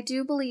 And I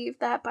do believe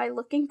that by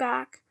looking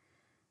back,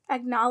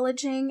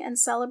 acknowledging and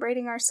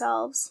celebrating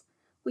ourselves,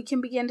 we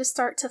can begin to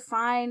start to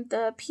find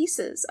the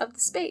pieces of the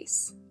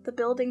space, the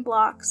building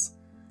blocks,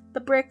 the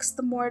bricks,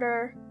 the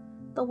mortar,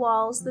 the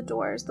walls, the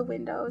doors, the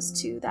windows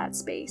to that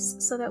space,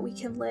 so that we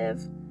can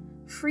live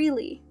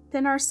freely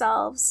within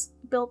ourselves,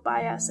 built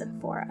by us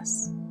and for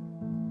us.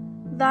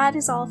 That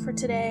is all for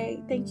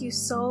today. Thank you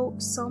so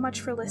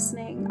much for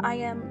listening. I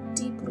am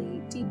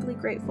deeply, deeply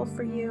grateful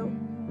for you.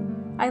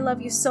 I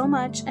love you so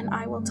much, and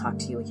I will talk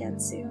to you again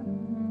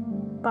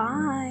soon.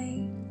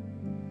 Bye.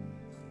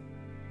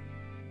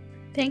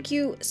 Thank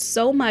you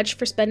so much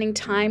for spending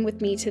time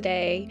with me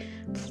today.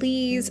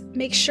 Please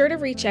make sure to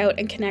reach out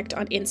and connect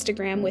on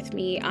Instagram with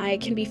me. I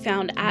can be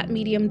found at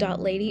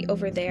medium.lady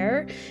over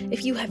there.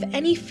 If you have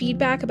any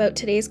feedback about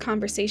today's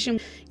conversation,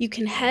 you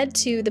can head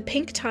to the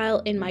pink tile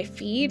in my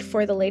feed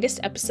for the latest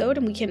episode,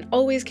 and we can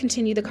always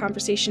continue the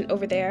conversation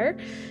over there.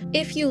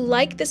 If you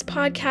like this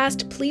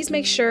podcast, please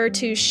make sure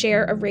to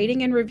share a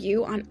rating and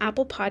review on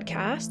Apple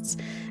Podcasts.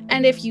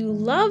 And if you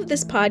love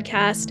this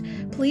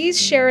podcast, please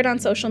share it on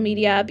social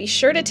media. Be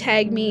sure to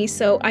tag me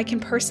so I can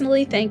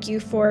personally thank you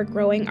for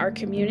growing our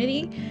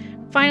community.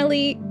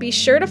 Finally, be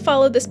sure to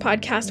follow this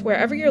podcast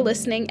wherever you're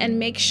listening and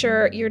make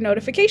sure your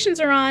notifications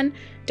are on.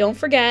 Don't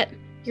forget,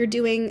 you're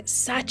doing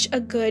such a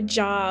good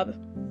job.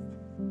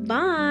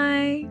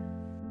 Bye.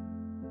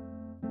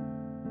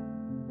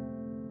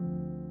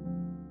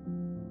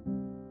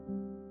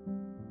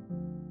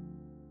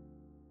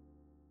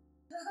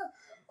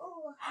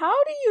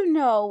 How do you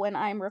know when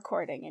I'm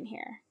recording in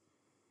here?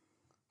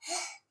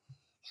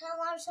 Can I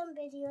watch some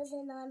videos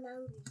and I'm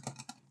hungry?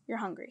 You're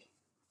hungry.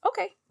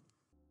 Okay.